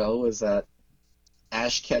Pokemon show, is that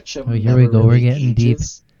Ash Ketchum Oh, here never we go. really We're getting deep.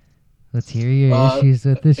 ages. Let's hear your issues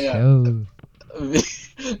with the show.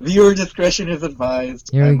 Viewer discretion is advised.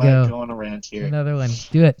 Here we I might go. go on a rant here. Another one.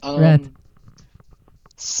 Do it. Rant.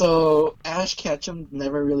 So Ash Ketchum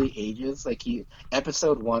never really ages. Like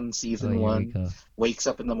episode 1, season 1, wakes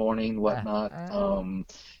up in the morning, whatnot.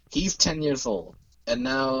 He's 10 years old, and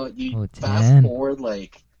now you fast forward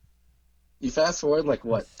like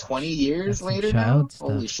what, 20 years later now?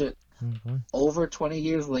 Holy shit! Over 20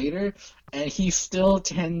 years later, and he's still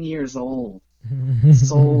 10 years old.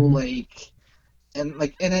 So like. And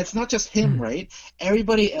it's not just him, right?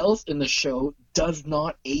 Everybody else in the show does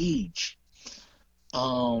not age.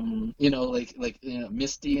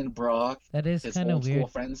 Misty and Brock, that is his kind of old weird. school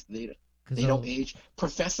friends, they don't age.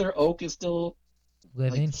 Professor Oak is still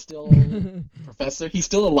living. Professor. He's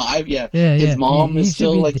still alive. Yeah. Yeah. His mom is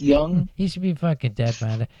still young. He should be fucking dead,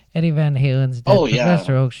 man. Eddie Van Halen's dead. Oh yeah.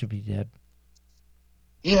 Professor Oak should be dead.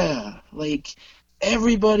 Yeah,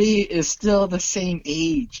 everybody is still the same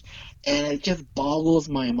age, and it just boggles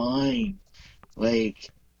my mind. A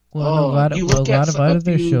lot of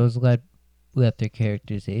other shows let their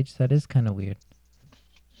characters age. That is kind of weird.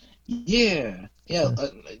 Yeah,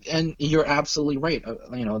 and you're absolutely right.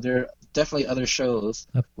 There are definitely other shows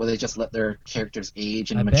where they just let their characters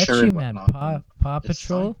age and mature. I bet you, man. Paw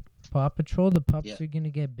Patrol, the pups are gonna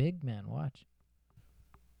get big, man. Watch.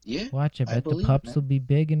 Yeah. Watch, I bet the pups will be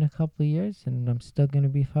big in a couple of years, and I'm still gonna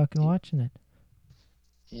be fucking watching it.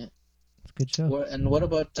 Yeah. It's a good show. What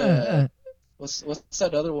about what's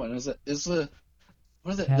that other one? What is it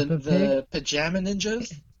Peppa the Pajama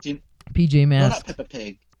Ninjas? PJ No, Masks. not Peppa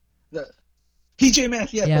Pig. The PJ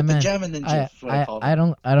Masks, Yeah, the man. Pajama Ninjas. Is what I call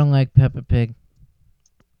them. I don't like Peppa Pig.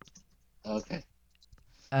 Okay.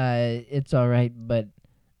 It's all right, but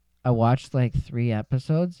I watched like 3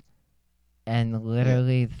 episodes, and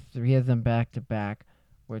literally 3 of them back to back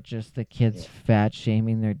were just the kids fat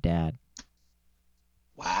shaming their dad.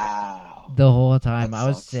 Wow. The whole time That I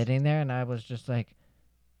was sucks. sitting there, and I was just like,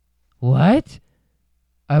 "What?"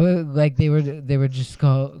 I was like, they were just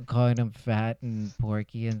calling him fat and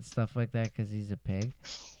porky and stuff like that because he's a pig,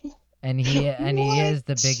 and he is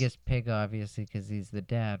the biggest pig, obviously, because he's the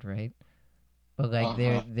dad, right? But like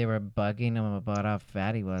they were bugging him about how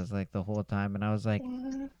fat he was like the whole time, and I was like,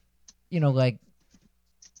 like,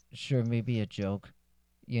 sure, maybe a joke,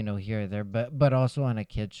 here or there, but also on a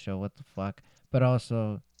kids show, what the fuck? But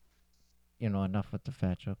also, enough with the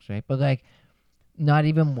fat jokes, right? But like, not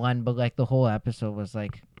even one, but like the whole episode was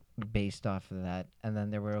like based off of that, and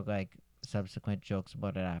then there were like subsequent jokes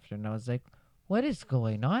about it after, and I was like, what is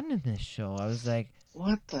going on in this show? I was like,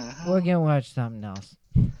 what the hell? We're gonna watch something else.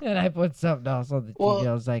 And I put something else on the TV.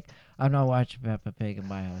 I was like, I'm not watching Peppa Pig in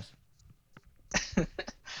my house.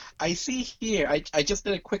 I see here. I just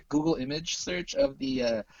did a quick Google image search of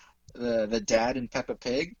the dad in Peppa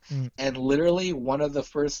Pig, and literally one of the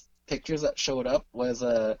first pictures that showed up was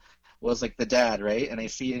like the dad, right? And I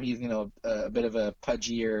see him. He's a bit of a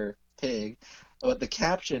pudgier pig, but the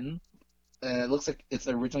caption. It looks like it's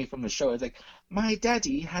originally from the show. It's like, my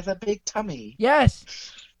daddy has a big tummy. Yes.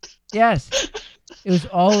 It was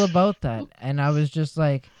all about that. And I was just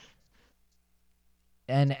like,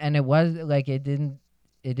 and it was like, it didn't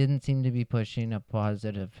seem to be pushing a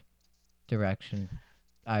positive direction.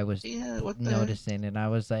 I was noticing, and I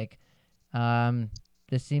was like,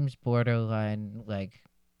 this seems borderline, like,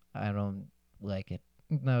 I don't like it.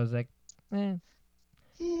 And I was like,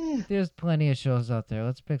 there's plenty of shows out there.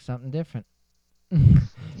 Let's pick something different.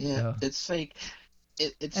 Yeah, it's like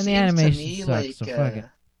it and seems the animation to me sucks, like so fuck it.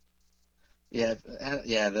 The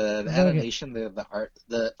animation,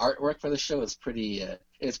 the artwork for the show is pretty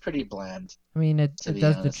bland. I mean, it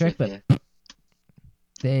does the trick, but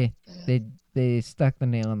they stuck the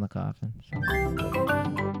nail in the coffin. So.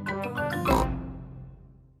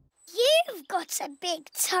 You've got a big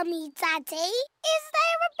tummy, Daddy. Is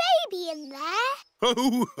there a baby in there?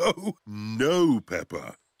 Oh, no,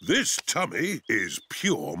 Peppa. This tummy is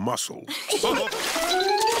pure muscle. Oh,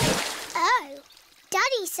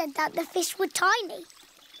 Daddy said that the fish were tiny,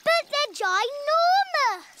 but they're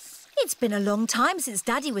ginormous. It's been a long time since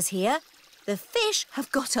Daddy was here. The fish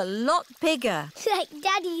have got a lot bigger. Like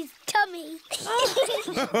Daddy's tummy.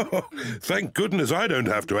 Thank goodness I don't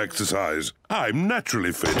have to exercise. I'm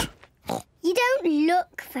naturally fit. You don't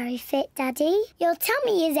look very fit, Daddy. Your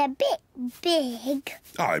tummy is a bit big.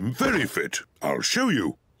 I'm very fit. I'll show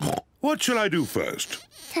you. What shall I do first?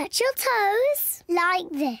 Touch your toes like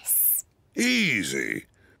this. Easy.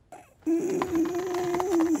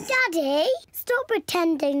 Daddy, stop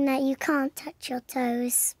pretending that you can't touch your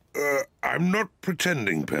toes. I'm not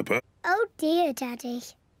pretending, Peppa. Oh dear, Daddy.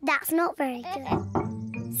 That's not very good.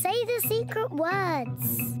 Say the secret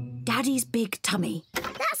words. Daddy's big tummy.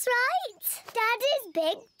 That's right. Daddy's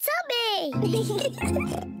big tummy.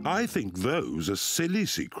 I think those are silly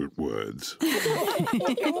secret words. Say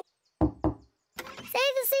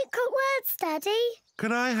the secret words, Daddy.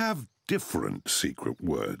 Can I have different secret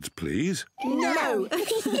words, please? No.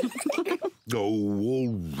 Oh,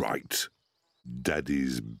 all right.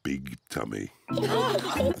 Daddy's big tummy.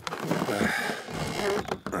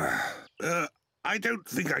 I don't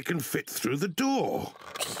think I can fit through the door.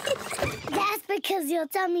 That's because your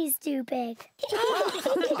tummy's too big.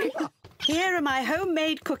 Here are my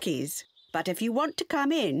homemade cookies. But if you want to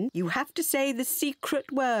come in, you have to say the secret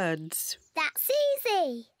words. That's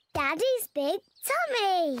easy. Daddy's big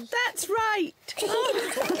tummy. That's right.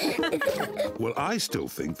 Well, I still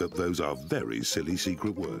think that those are very silly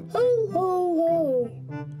secret words. Ho, ho, ho.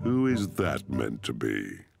 Who is that meant to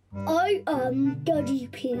be? I am Daddy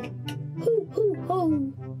Pig. Ho, ho,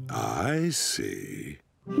 ho. I see.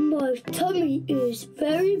 My tummy is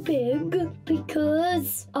very big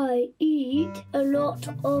because I eat a lot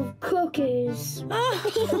of cookies.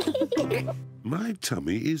 My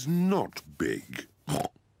tummy is not big.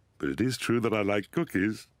 But it is true that I like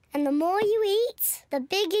cookies. And the more you eat, the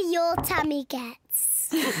bigger your tummy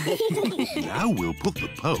gets. Now we'll put the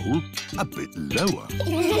pole a bit lower.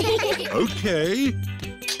 OK.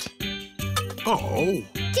 Oh.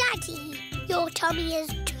 Daddy, your tummy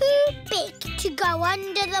is too big to go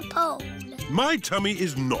under the pole. My tummy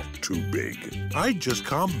is not too big. I just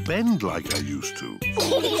can't bend like I used to.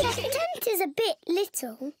 Tent is a bit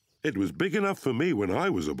little. It was big enough for me when I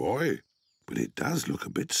was a boy, but it does look a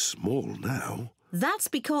bit small now. That's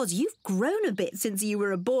because you've grown a bit since you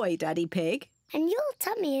were a boy, Daddy Pig. And your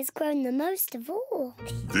tummy has grown the most of all.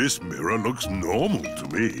 This mirror looks normal to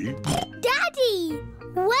me. Daddy,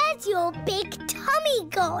 where's your big tummy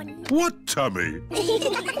gone? What tummy?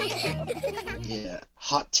 Yeah,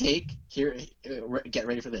 hot take here. Get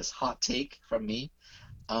ready for this. Hot take from me.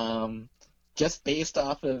 Just based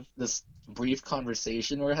off of this brief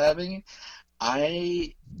conversation we're having,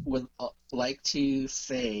 I would like to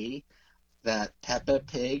say that Peppa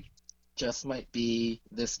Pig just might be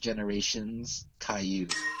this generation's Caillou.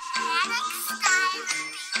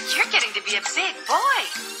 You're getting to be a big boy.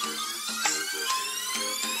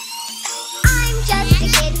 I'm just a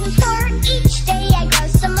kid who's 4. Each day I grow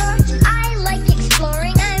some more. I like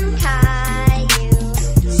exploring. I'm Caillou.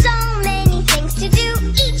 So many things to do.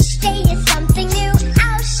 Each day is something new.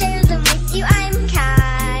 I'll share them with you. I'm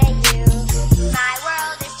Caillou. My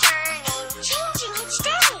world is turning, changing each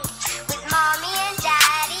day. With mommy and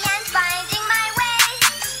daddy, I'm finding my way.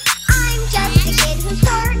 I'm just a kid who's 4.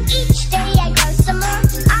 Each day I grow some more.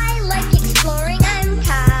 I like exploring. I'm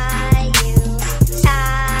Caillou.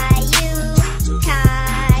 Caillou.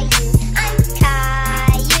 Caillou. I'm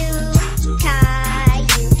Caillou.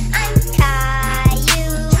 Caillou. I'm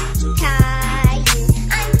Caillou. Caillou.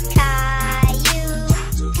 I'm Caillou.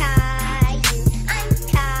 Caillou. I'm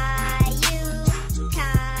Caillou.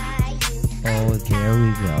 Caillou. Oh, there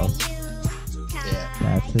we go. Yeah.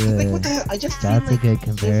 That's Like, what the hell? I just feel that's a like good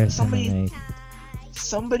comparison to make.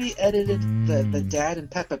 somebody edited the dad and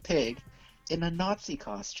Peppa Pig in a Nazi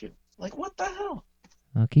costume. Like, what the hell?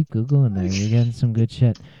 I'll keep Googling there. You're getting some good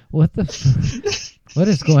shit. What the what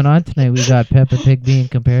is going on tonight? We got Peppa Pig being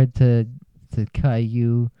compared to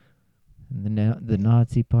Caillou, the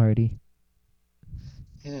Nazi party.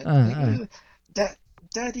 Yeah,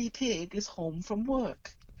 Daddy Pig is home from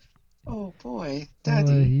work. Oh boy, Well,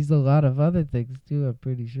 Daddy. he's a lot of other things too, I'm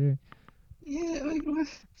pretty sure. Yeah, like, what?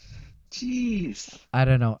 Jeez. I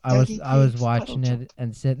don't know. I Daddy was Pig's watching puddle it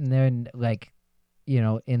and sitting there and like, you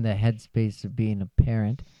know, in the headspace of being a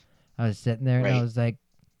parent. I was sitting there and I Right. was like,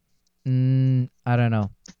 I don't know.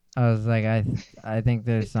 I was like, I think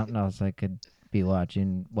there's something else I could be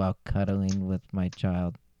watching while cuddling with my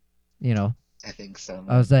child. You know, I think so.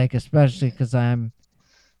 I was like, especially because I'm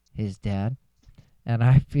his dad, and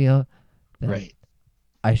I feel that Right.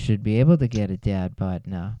 I should be able to get a dad bod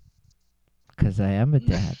now, because I am a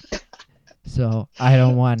dad. So I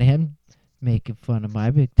don't want him making fun of my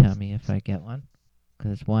big tummy if I get one,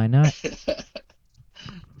 because why not?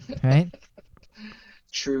 Right?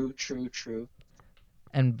 True.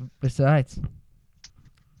 And besides,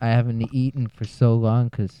 I haven't eaten for so long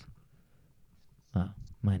because, well,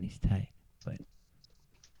 money's tight. But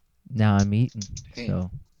now I'm eating. Hey.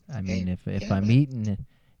 So, I mean, Hey, if yeah, I'm man. eating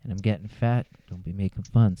and I'm getting fat, don't be making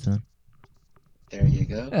fun, son. There you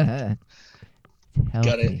go. It's healthy.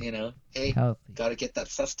 Gotta, hey, Healthy. gotta get that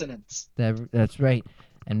sustenance. That's right.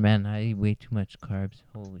 And man, I eat way too much carbs.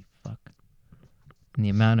 Holy fuck. And the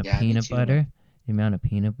amount of Yeah, me peanut too, butter, man. the amount of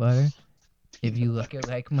peanut butter. If you look at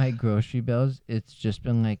like my grocery bills, it's just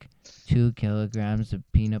been like 2 kilograms of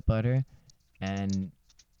peanut butter and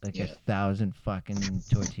like Yeah. 1,000 fucking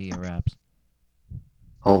tortilla wraps.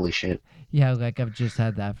 Holy shit. Yeah, like I've just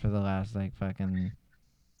had that for the last like fucking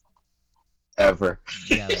Ever.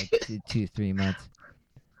 yeah, like 2-3 months.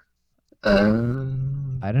 Uh,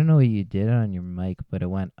 I don't know what you did on your mic, but it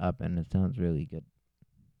went up and it sounds really good.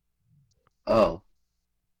 oh.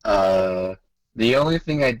 The only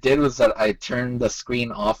thing I did was that I turned the screen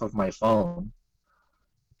off of my phone.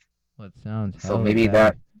 Well, it sounds So hella maybe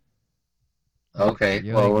better. that. Okay.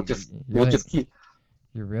 You're Well, like- we'll you're just like- keep.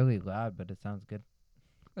 You're really loud, but it sounds good.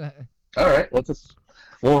 All right.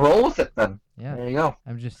 We'll roll with it then. Yeah. There you go.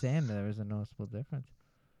 I'm just saying there was a noticeable difference.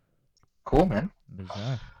 Cool, man.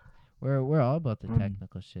 Bizarre. We're all about the Mm.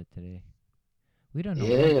 technical shit today. We don't know.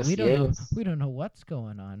 Yes, we don't know. yes. We don't know what's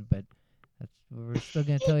going on, but we're still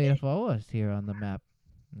gonna tell you to follow us here on the map.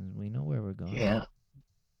 We know where we're going. Yeah.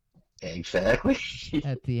 Exactly.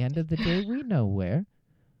 At the end of the day, we know where.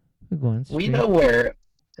 We're going straight. We know where.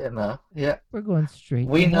 Yeah. We're going straight.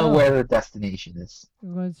 We to know hell. where the destination is.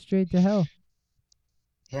 We're going straight to hell.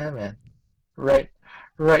 Yeah, man. Right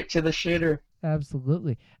to the shitter.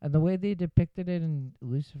 Absolutely. And the way they depicted it in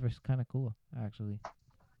Lucifer's kind of cool, actually.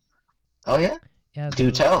 Oh yeah. Yeah.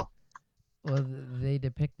 Do tell. Well, they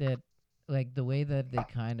depict it like the way that they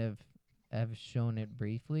kind of have shown it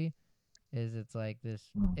briefly is it's like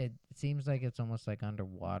this. It seems like it's almost like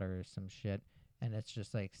underwater or some shit, and it's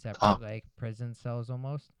just like separate like prison cells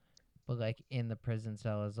almost. But like in the prison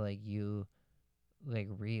cell is like you, like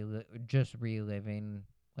just reliving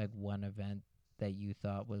like one event that you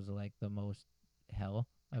thought was like the most hell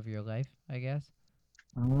of your life, I guess.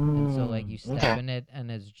 And so like you step in it,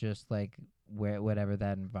 and it's just like whatever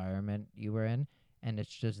that environment you were in, and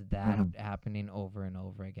it's just that happening over and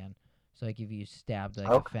over again. So like if you stabbed like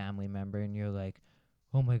a family member, and you're like,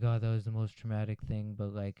 oh my god, that was the most traumatic thing,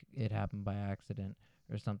 but like it happened by accident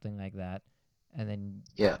or something like that, and then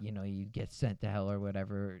you know you get sent to hell or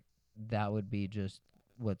whatever. That would be just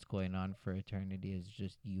what's going on for eternity, is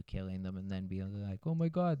just you killing them and then being like, oh my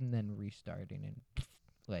god, and then restarting and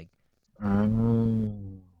like.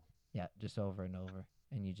 Yeah, just over and over,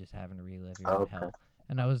 and you just having to relive your own hell.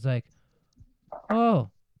 And I was like,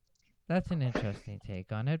 oh, that's an interesting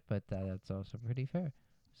take on it, but that's also pretty fair.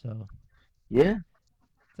 So yeah,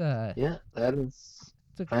 that is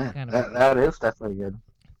kind of that is definitely good.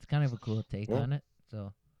 It's kind of a cool take on it.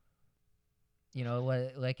 So you know,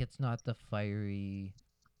 like it's not the fiery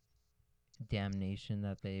damnation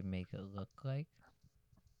that they make it look like.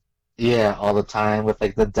 Yeah, all the time with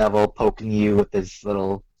like the devil poking you with his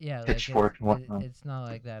little pitchfork and whatnot. It's not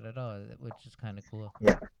like that at all, which is kind of cool.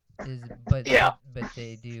 Yeah. But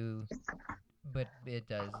they do, but it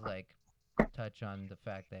does like touch on the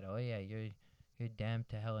fact that you're damned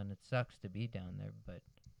to hell, and it sucks to be down there, but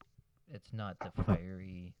it's not the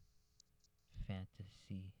fiery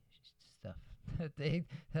fantasy stuff that they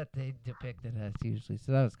depict it as usually.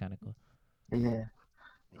 So that was kind of cool. Yeah.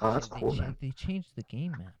 Oh, that's cool, man. They changed the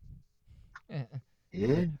game, man.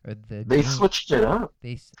 Yeah. Or They switched it up.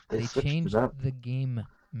 They changed the game,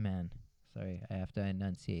 man. Sorry, I have to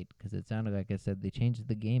enunciate because it sounded like I said they changed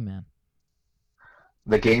the game, man.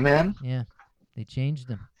 The game, man? Yeah, they changed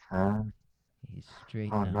him. He's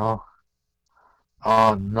straight now. No.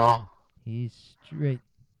 Oh no. He's straight.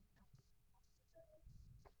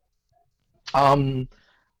 I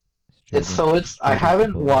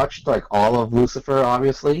haven't watched like all of Lucifer,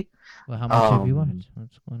 obviously. Well, how much have you watched?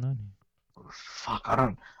 What's going on here? Fuck, I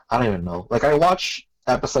don't even know. Like, I watch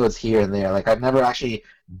episodes here and there. Like, I've never actually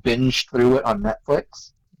binged through it on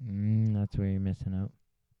Netflix. That's where you're missing out.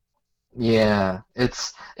 Yeah,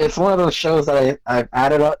 it's one of those shows that I've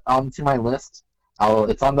added up onto my list.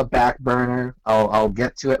 It's on the back burner. I'll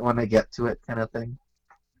get to it when I get to it, kind of thing.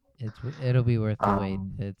 It'll be worth the wait.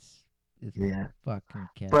 It's fucking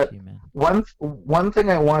catchy, man. One thing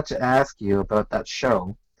I want to ask you about that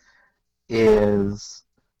show is,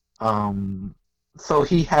 so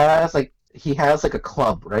he has like a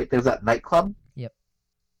club, right? There's that nightclub. Yep.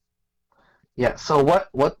 Yeah. So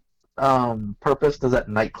what purpose does that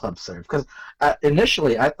nightclub serve? Because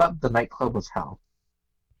initially I thought the nightclub was hell.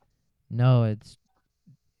 No,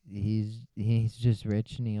 he's just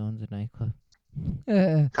rich and he owns a nightclub.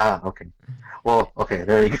 Okay. Well, okay,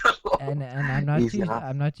 there you go. And I'm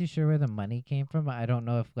not too sure where the money came from. I don't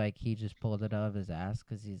know if like he just pulled it out of his ass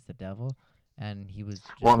because he's the devil, and he was.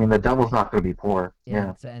 Well, I mean, the devil's not going to be poor.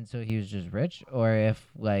 Yeah. And so he was just rich, or if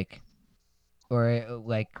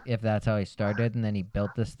if that's how he started, and then he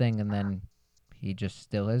built this thing, and then he just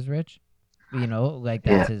still is rich. You know, like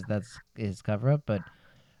that's his cover up, but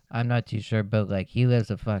I'm not too sure. But like he lives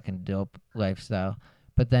a fucking dope lifestyle.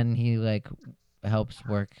 But then he like helps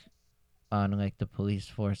work on like the police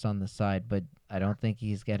force on the side, but I don't think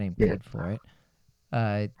he's getting paid for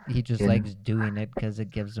it. He just likes doing it because it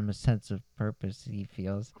gives him a sense of purpose, he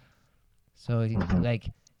feels. So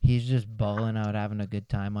he's just balling out, having a good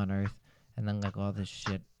time on Earth, and then like all this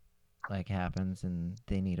shit like happens and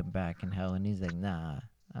they need him back in hell, and he's like, nah,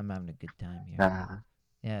 I'm having a good time here.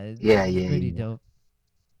 It's pretty dope.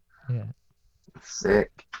 Yeah.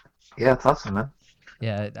 Sick. Yeah, it's awesome, man.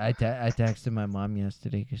 Yeah, I texted my mom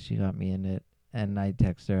yesterday because she got me in it, and I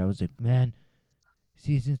texted her. I was like, man,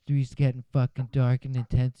 season 3's getting fucking dark and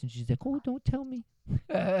intense, and she's like, oh, don't tell me.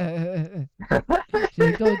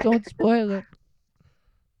 She's like, don't spoil it.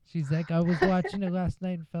 She's like, I was watching it last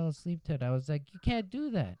night and fell asleep to it. I was like, you can't do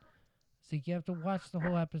that. So you have to watch the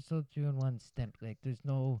whole episode through in one stint. Like, there's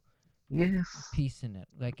no peace in it.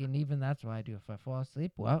 Like, and even that's what I do. If I fall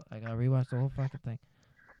asleep, well, I gotta rewatch the whole fucking thing.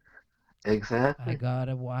 Exactly. I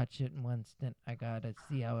gotta watch it in one stint. I gotta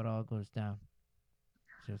see how it all goes down.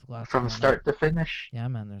 There's lots from start to finish. Yeah,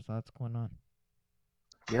 man, there's lots going on.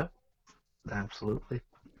 Yep, absolutely.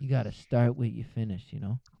 You gotta start what you finish, you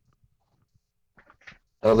know?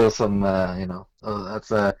 Those are some,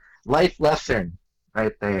 that's a life lesson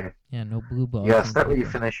right there. Yeah, no blue balls. Yeah, start what you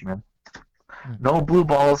finish, man. No blue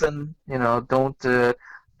balls, and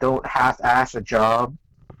don't half-ass a job.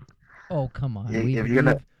 Oh, come on. If you're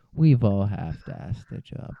gonna... We've all half-assed a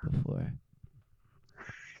job before.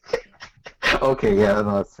 Okay, yeah,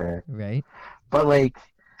 no, that's fair. Right? But, like,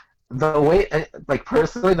 the way, like,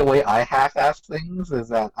 personally, the way I half-ass things is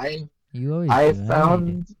that I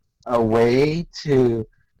found a way to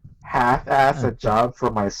half-ass a job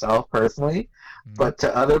for myself personally, but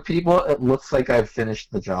to other people, it looks like I've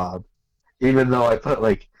finished the job, even though I put,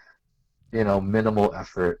 like, minimal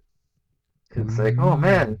effort. It's like, oh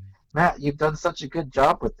man, Matt, you've done such a good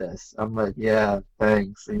job with this. I'm like, yeah,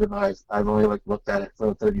 thanks, even though I've only, like, looked at it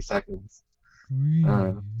for 30 seconds.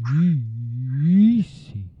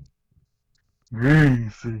 Greasy.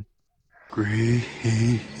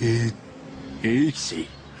 Greasy.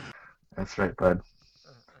 That's right, bud.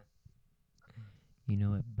 You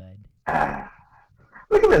know it, bud.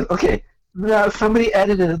 Look at this. Okay, now somebody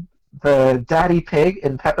edited the Daddy Pig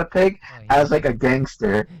in Peppa Pig as like a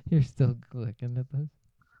gangster. You're still looking at this?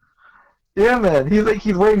 Yeah, man.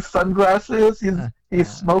 He's wearing sunglasses. He's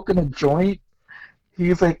smoking a joint.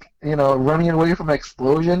 He's like running away from an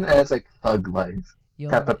explosion, and it's like thug life.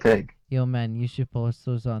 Peppa Pig. Yo, man, you should post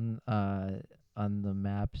those on the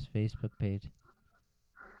Maps Facebook page.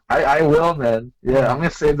 I will, man. Yeah, I'm gonna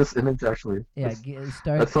save this image actually. Yeah, get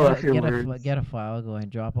a file going.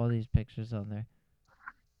 Drop all these pictures on there.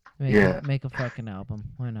 Make a fucking album.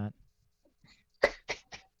 Why not?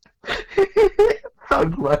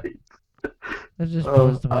 Thug life. Let's just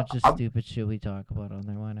post a bunch of stupid shit we talk about on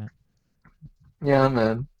there. Why not? Yeah,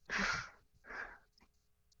 man.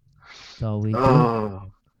 That's all we do.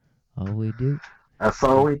 Oh. All we do. That's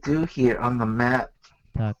all we do here on the map.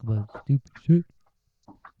 Talk about stupid shit.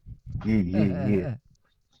 Yeah.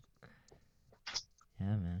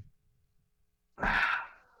 Yeah, man.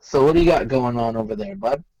 So what do you got going on over there,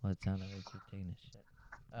 bud? Well, it sounded like you're taking a shit.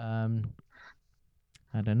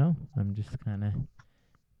 I don't know. I'm just kind of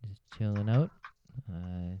just chilling out,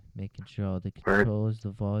 making sure all the controls, the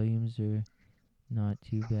volumes are not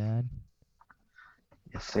too bad.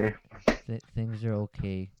 Yes, sir. Things are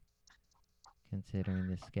okay, considering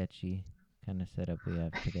the sketchy kind of setup we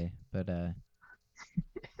have today. But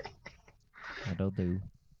it'll do.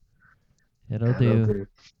 It'll do.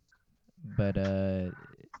 But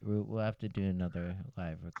we'll have to do another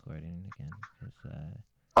live recording again.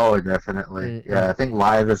 Oh, definitely. I think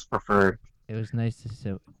live is preferred. It was nice to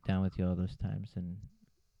sit down with you all those times and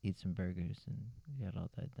eat some burgers and get all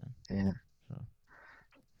that done. Yeah. So.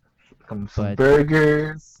 Some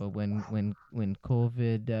burgers. But when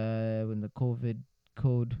COVID when the COVID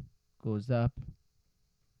code goes up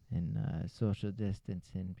and social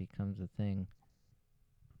distancing becomes a thing.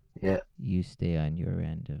 Yeah. You stay on your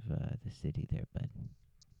end of the city there, bud.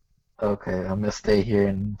 Okay, I'm gonna stay here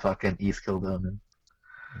in fucking East Kildonan.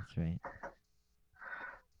 That's right.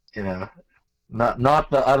 Not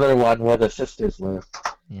the other one where the sisters live.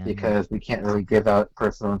 Yeah, because we can't really give out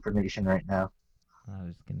personal information right now. I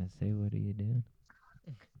was gonna say, what are you doing?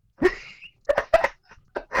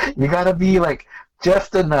 You gotta be like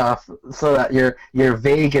just enough so that you're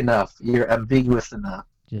vague enough, you're ambiguous enough.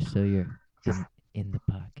 Just so you're in the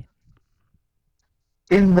pocket.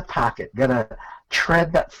 In the pocket. Gotta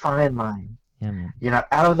tread that fine line. Yeah, man. You're not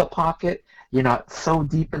out of the pocket. You're not so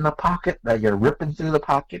deep in the pocket that you're ripping through the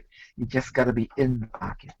pocket. You just gotta be in the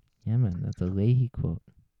pocket. Yeah, man. That's a Leahy quote.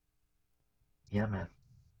 Yeah, man.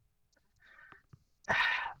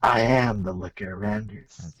 I am the liquor,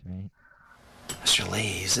 Randers. That's right. Mr.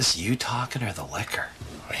 Lee, is this you talking or the liquor?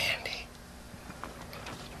 Randy.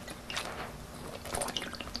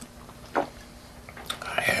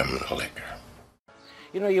 I am the liquor.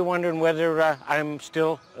 You're wondering whether I'm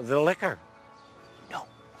still the liquor. No.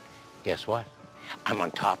 Guess what? I'm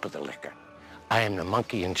on top of the liquor. I am the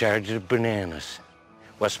monkey in charge of bananas.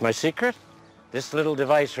 What's my secret? This little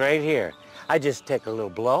device right here. I just take a little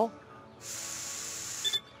blow,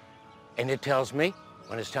 and it tells me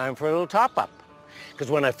when it's time for a little top-up.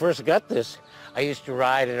 Because when I first got this, I used to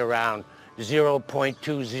ride it around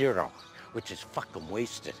 0.20, which is fucking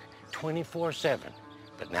wasted, 24/7.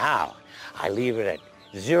 But now, I leave it at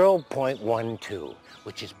 0.12,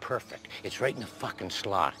 which is perfect. It's right in the fucking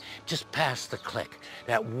slot, just past the click.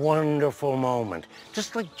 That wonderful moment,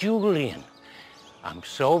 just like Julian. I'm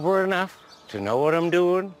sober enough to know what I'm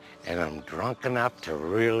doing, and I'm drunk enough to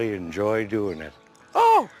really enjoy doing it.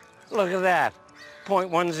 Oh, look at that,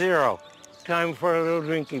 0.10. Time for a little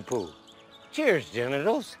drinky poo. Cheers,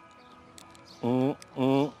 genitals. The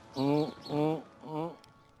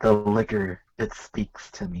liquor, it speaks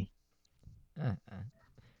to me.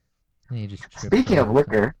 Speaking of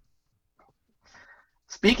liquor,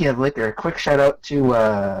 quick shout out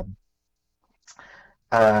to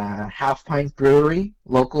Half Pint Brewery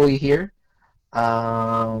locally here.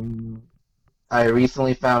 I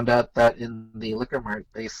recently found out that in the liquor mart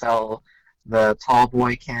they sell the tall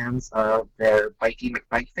boy cans of their Bikey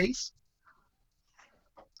McBikeface.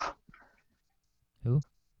 Who?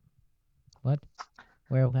 What?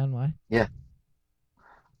 Where? When? Why? Yeah.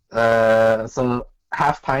 So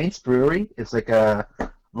Half Pints Brewery is like a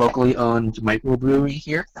locally owned microbrewery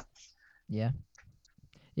here. Yeah.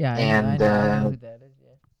 Yeah, I And know who that is.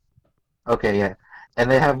 Yeah. okay, yeah, and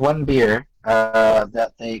they have one beer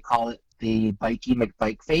that they call it the Bikey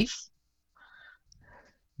McBikeface.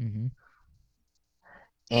 Mm-hmm.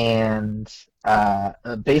 And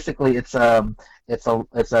basically it's a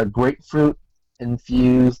grapefruit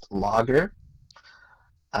infused lager.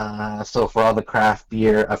 So for all the craft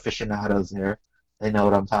beer aficionados there, they know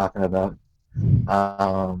what I'm talking about.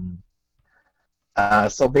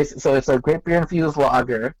 So it's a grape beer infused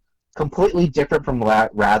lager, completely different from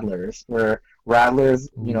Radlers, where Radlers,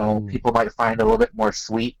 people might find a little bit more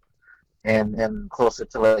sweet and closer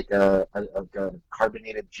to like a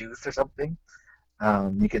carbonated juice or something.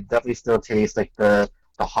 You can definitely still taste like the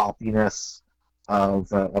hoppiness of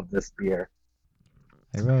this beer.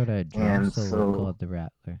 I wrote a drum And solo called The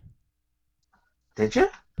Rattler. Did you?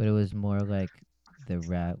 But it was more like the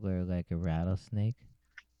Rattler, like a rattlesnake.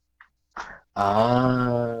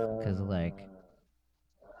 Because like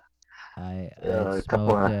I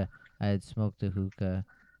had smoked a hookah,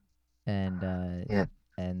 and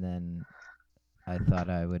and then I thought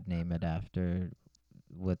I would name it after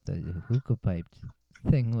what the hookah pipe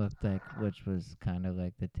thing looked like, which was kind of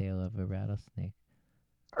like the tail of a rattlesnake.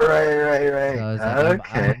 Right. So I was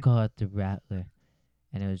like, I'm gonna call it the Rattler,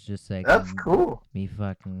 and it was just like that's cool. Me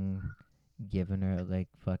fucking giving her at like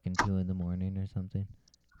fucking 2 a.m. or something.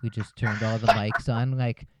 We just turned all the mics on,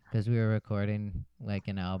 like, because we were recording like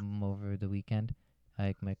an album over the weekend,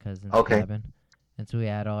 like my cousin's cabin, and so we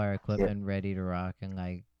had all our equipment ready to rock and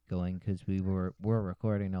like going because we were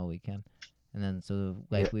recording all weekend, and then so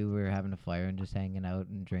like we were having a fire and just hanging out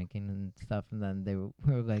and drinking and stuff, and then we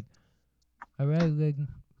were like, all right, like,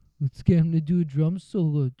 let's get him to do a drum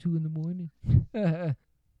solo at 2 a.m.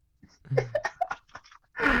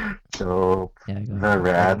 So yeah, the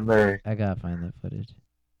Radler. I gotta find that footage.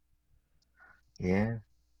 Yeah.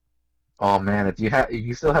 Oh man, if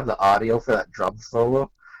you still have the audio for that drum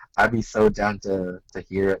solo, I'd be so down to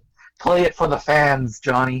hear it. Play it for the fans,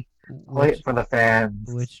 Johnny. Play it for the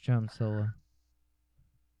fans. Which drum solo?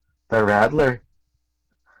 The Radler.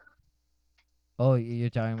 Oh, you're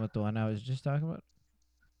talking about the one I was just talking about?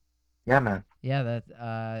 Yeah, man. Yeah, that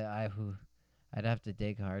I'd have to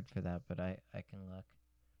dig hard for that, but I can look.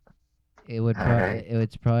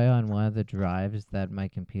 It's probably on one of the drives that my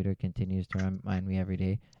computer continues to remind me every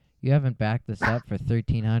day. You haven't backed this up for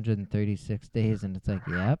 1,336 days, and it's like,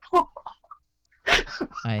 yep.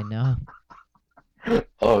 I know.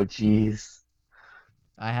 Oh, jeez.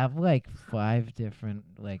 I have like 5 different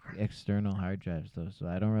like external hard drives though, so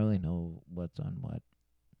I don't really know what's on what.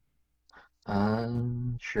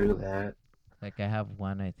 True that. Like I have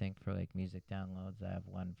one I think for like music downloads. I have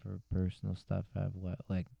one for personal stuff. I have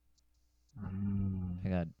I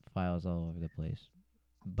got files all over the place,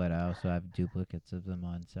 but I also have duplicates of them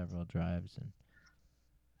on several drives, and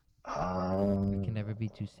it can never be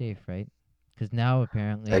too safe, right? Because now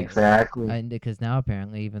apparently,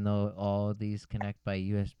 even though all these connect by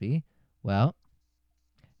USB, well,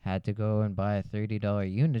 had to go and buy a $30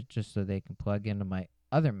 unit just so they can plug into my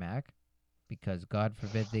other Mac, because God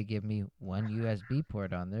forbid they give me one USB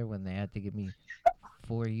port on there when they had to give me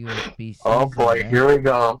 4 USB-Cs. Oh boy, here we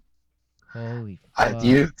go. Holy fuck.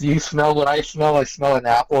 Do you smell what I smell? I smell an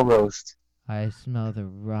apple roast. I smell the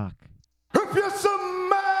rock. If you smell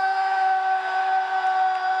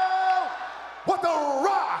what the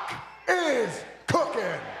rock is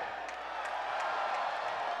cooking.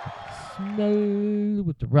 Smell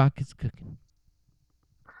what the rock is cooking.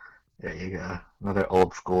 There you go. Another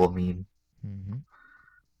old school meme. Mm-hmm.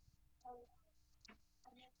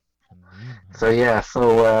 So yeah,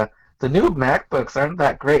 the new MacBooks aren't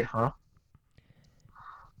that great, huh?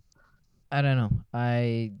 I don't know.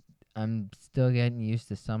 I'm still getting used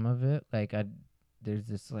to some of it. Like there's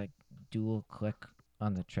this like dual click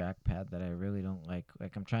on the trackpad that I really don't like.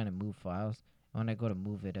 Like I'm trying to move files. When I go to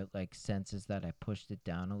move it, it like senses that I pushed it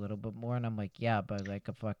down a little bit more, and I'm like, yeah, by like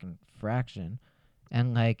a fucking fraction,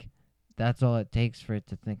 and like that's all it takes for it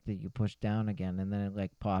to think that you push down again, and then it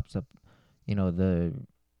like pops up, the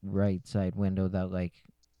right side window that like,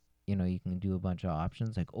 you can do a bunch of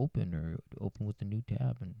options like open or open with the new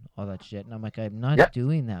tab and all that shit, and I'm like, I'm not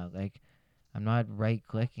doing that. Like, I'm not right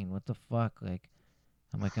clicking. What the fuck? Like,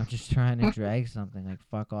 I'm like, I'm just trying to drag something. Like,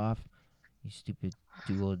 fuck off, you stupid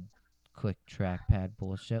dual click trackpad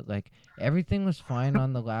bullshit. Like, everything was fine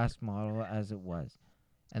on the last model as it was.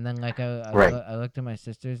 And then, like, I looked at my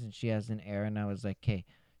sister's and she has an error, and I was like, okay,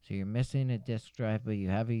 so you're missing a disk drive, but you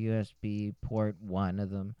have a USB port, one of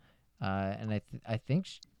them. And I think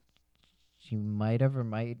she might have or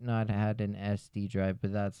might not had an SD drive,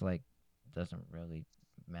 but that's, like, doesn't really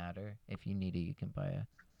matter. If you need it, you can buy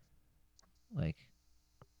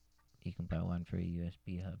one for a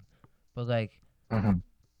USB hub. But, like,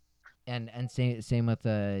 and same with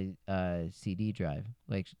the CD drive.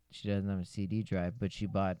 Like, she doesn't have a CD drive, but she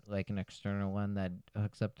bought, like, an external one that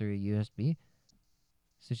hooks up through a USB,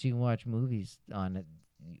 so she can watch movies on it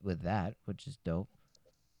with that, which is dope.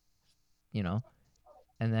 You know,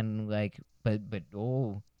 and then, like, but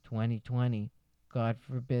 2020, God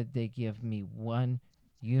forbid they give me one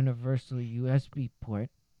universal USB port,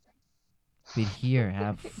 but here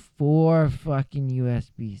have 4 fucking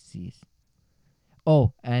USB-Cs.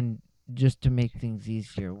 Oh, and just to make things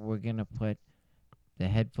easier, we're going to put the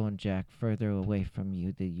headphone jack further away from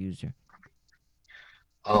you, the user.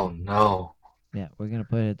 Oh, no. Yeah, we're going to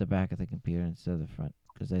put it at the back of the computer instead of the front,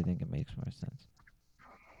 because I think it makes more sense.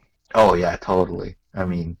 Oh, yeah, totally. I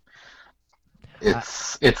mean,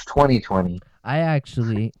 it's 2020. I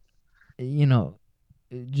actually, you know,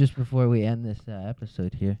 just before we end this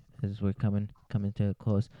episode here, as we're coming to a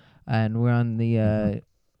close, and we're on the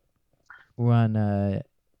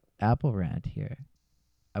Apple rant here.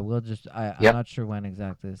 I'm not sure when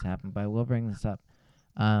exactly this happened, but I will bring this up.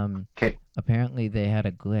 Apparently they had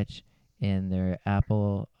a glitch in their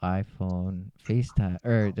Apple iPhone FaceTime,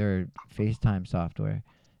 or their FaceTime software,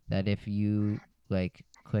 that if you, like,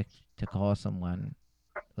 click to call someone,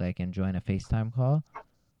 like, and join a FaceTime call,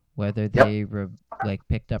 whether they like,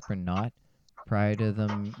 picked up or not, prior to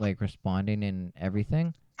them, like, responding and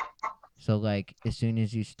everything. So, like, as soon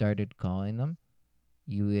as you started calling them,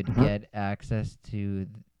 you would get access to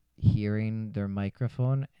hearing their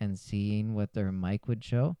microphone and seeing what their mic would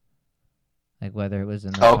show. Like, whether it was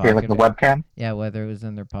in their pocket. Okay, like the webcam? Yeah, whether it was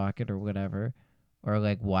in their pocket or whatever. Or,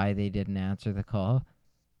 like, why they didn't answer the call,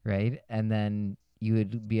 right? And then you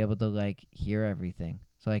would be able to, like, hear everything.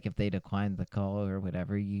 So, like, if they declined the call or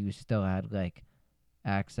whatever, you still had, like,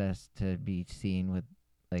 access to be seeing what,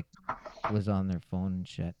 like, was on their phone and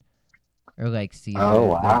shit. Or, like, see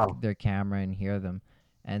their camera and hear them.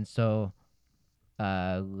 And so,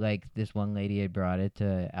 like, this one lady had brought it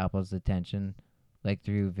to Apple's attention, like,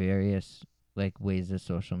 through various, like, ways of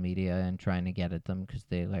social media, and trying to get at them because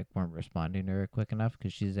they, like, weren't responding to her quick enough,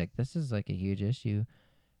 because she's like, this is, like, a huge issue.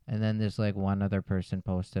 And then there's, like, one other person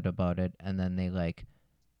posted about it, and then they, like,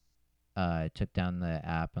 took down the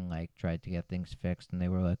app and, like, tried to get things fixed, and they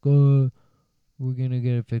were like, oh, we're gonna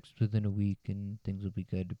get it fixed within a week and things will be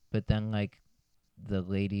good. But then, like, the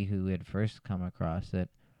lady who had first come across it,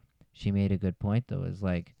 she made a good point, though, is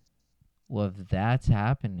like, well, if that's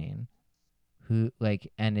happening, who,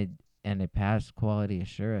 like, and it passed quality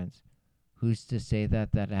assurance, who's to say that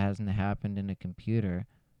hasn't happened in a computer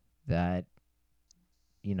that,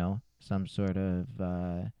 you know, some sort of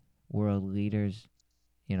world leaders,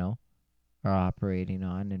 you know, are operating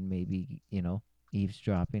on, and maybe, you know,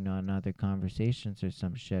 eavesdropping on other conversations or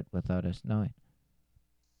some shit without us knowing.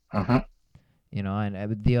 You know,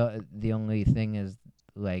 and the only thing is,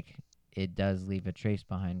 like, it does leave a trace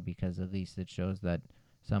behind, because at least it shows that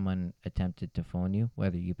someone attempted to phone you,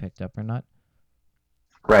 whether you picked up or not.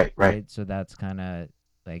 Right. So that's kind of,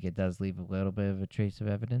 like, it does leave a little bit of a trace of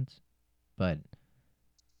evidence, but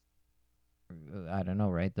I don't know,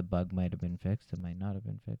 right? The bug might have been fixed, it might not have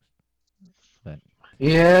been fixed. But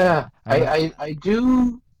yeah, I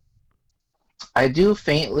do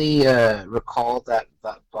faintly recall that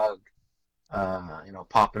bug, you know,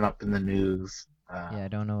 popping up in the news. Yeah, I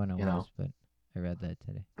don't know when it was, but I read that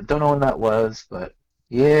today. I don't know when that was, but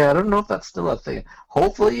yeah, I don't know if that's still a thing.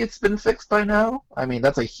 Hopefully it's been fixed by now. I mean,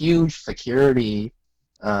 that's a huge security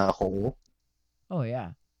hole. Oh,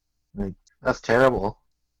 yeah. Like, that's terrible.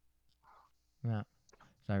 Yeah.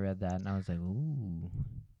 So I read that, and I was like, ooh.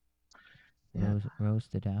 Yeah.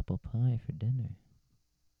 Roasted apple pie for dinner.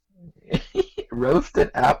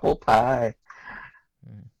 Roasted apple pie.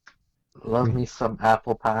 Love me some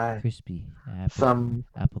apple pie. Crispy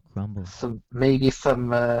apple crumble. Maybe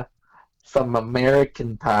some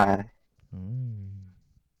American pie.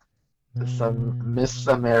 Some Miss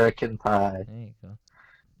American pie. There you go.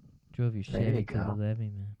 Drove your Chevy to the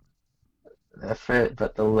levee, man. That's right,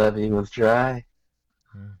 but the levee was dry.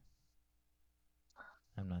 Yeah.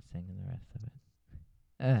 I'm not singing the rest of it.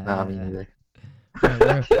 No, me neither.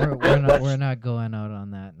 We're not going out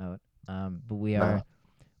on that note. But we are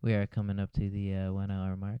we are coming up to the 1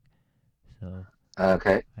 hour mark. So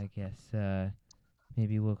Okay. I guess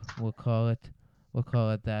maybe we'll call it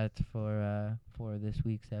that for this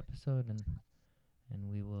week's episode, and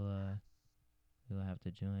we will have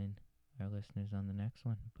to join our listeners on the next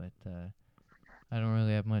one. But I don't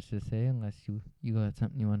really have much to say unless you got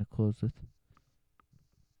something you want to close with.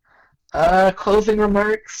 Closing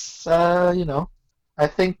remarks. I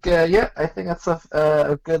think that's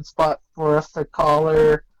a good spot for us to call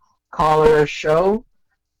our show.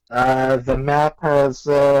 The map has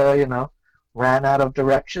ran out of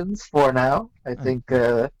directions for now. I think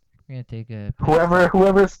we're gonna take a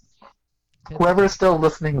whoever's still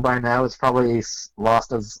listening by now is probably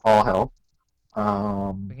lost as all hell.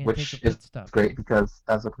 Which is great because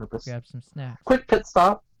as a purpose. Grab some snacks. Quick pit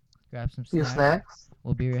stop. Grab some snacks.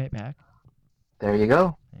 We'll be right back. There you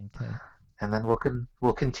go. Okay. And then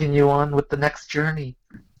we'll continue on with the next journey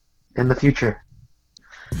in the future.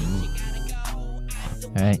 All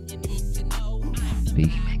right.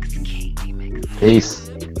 Peace. Peace.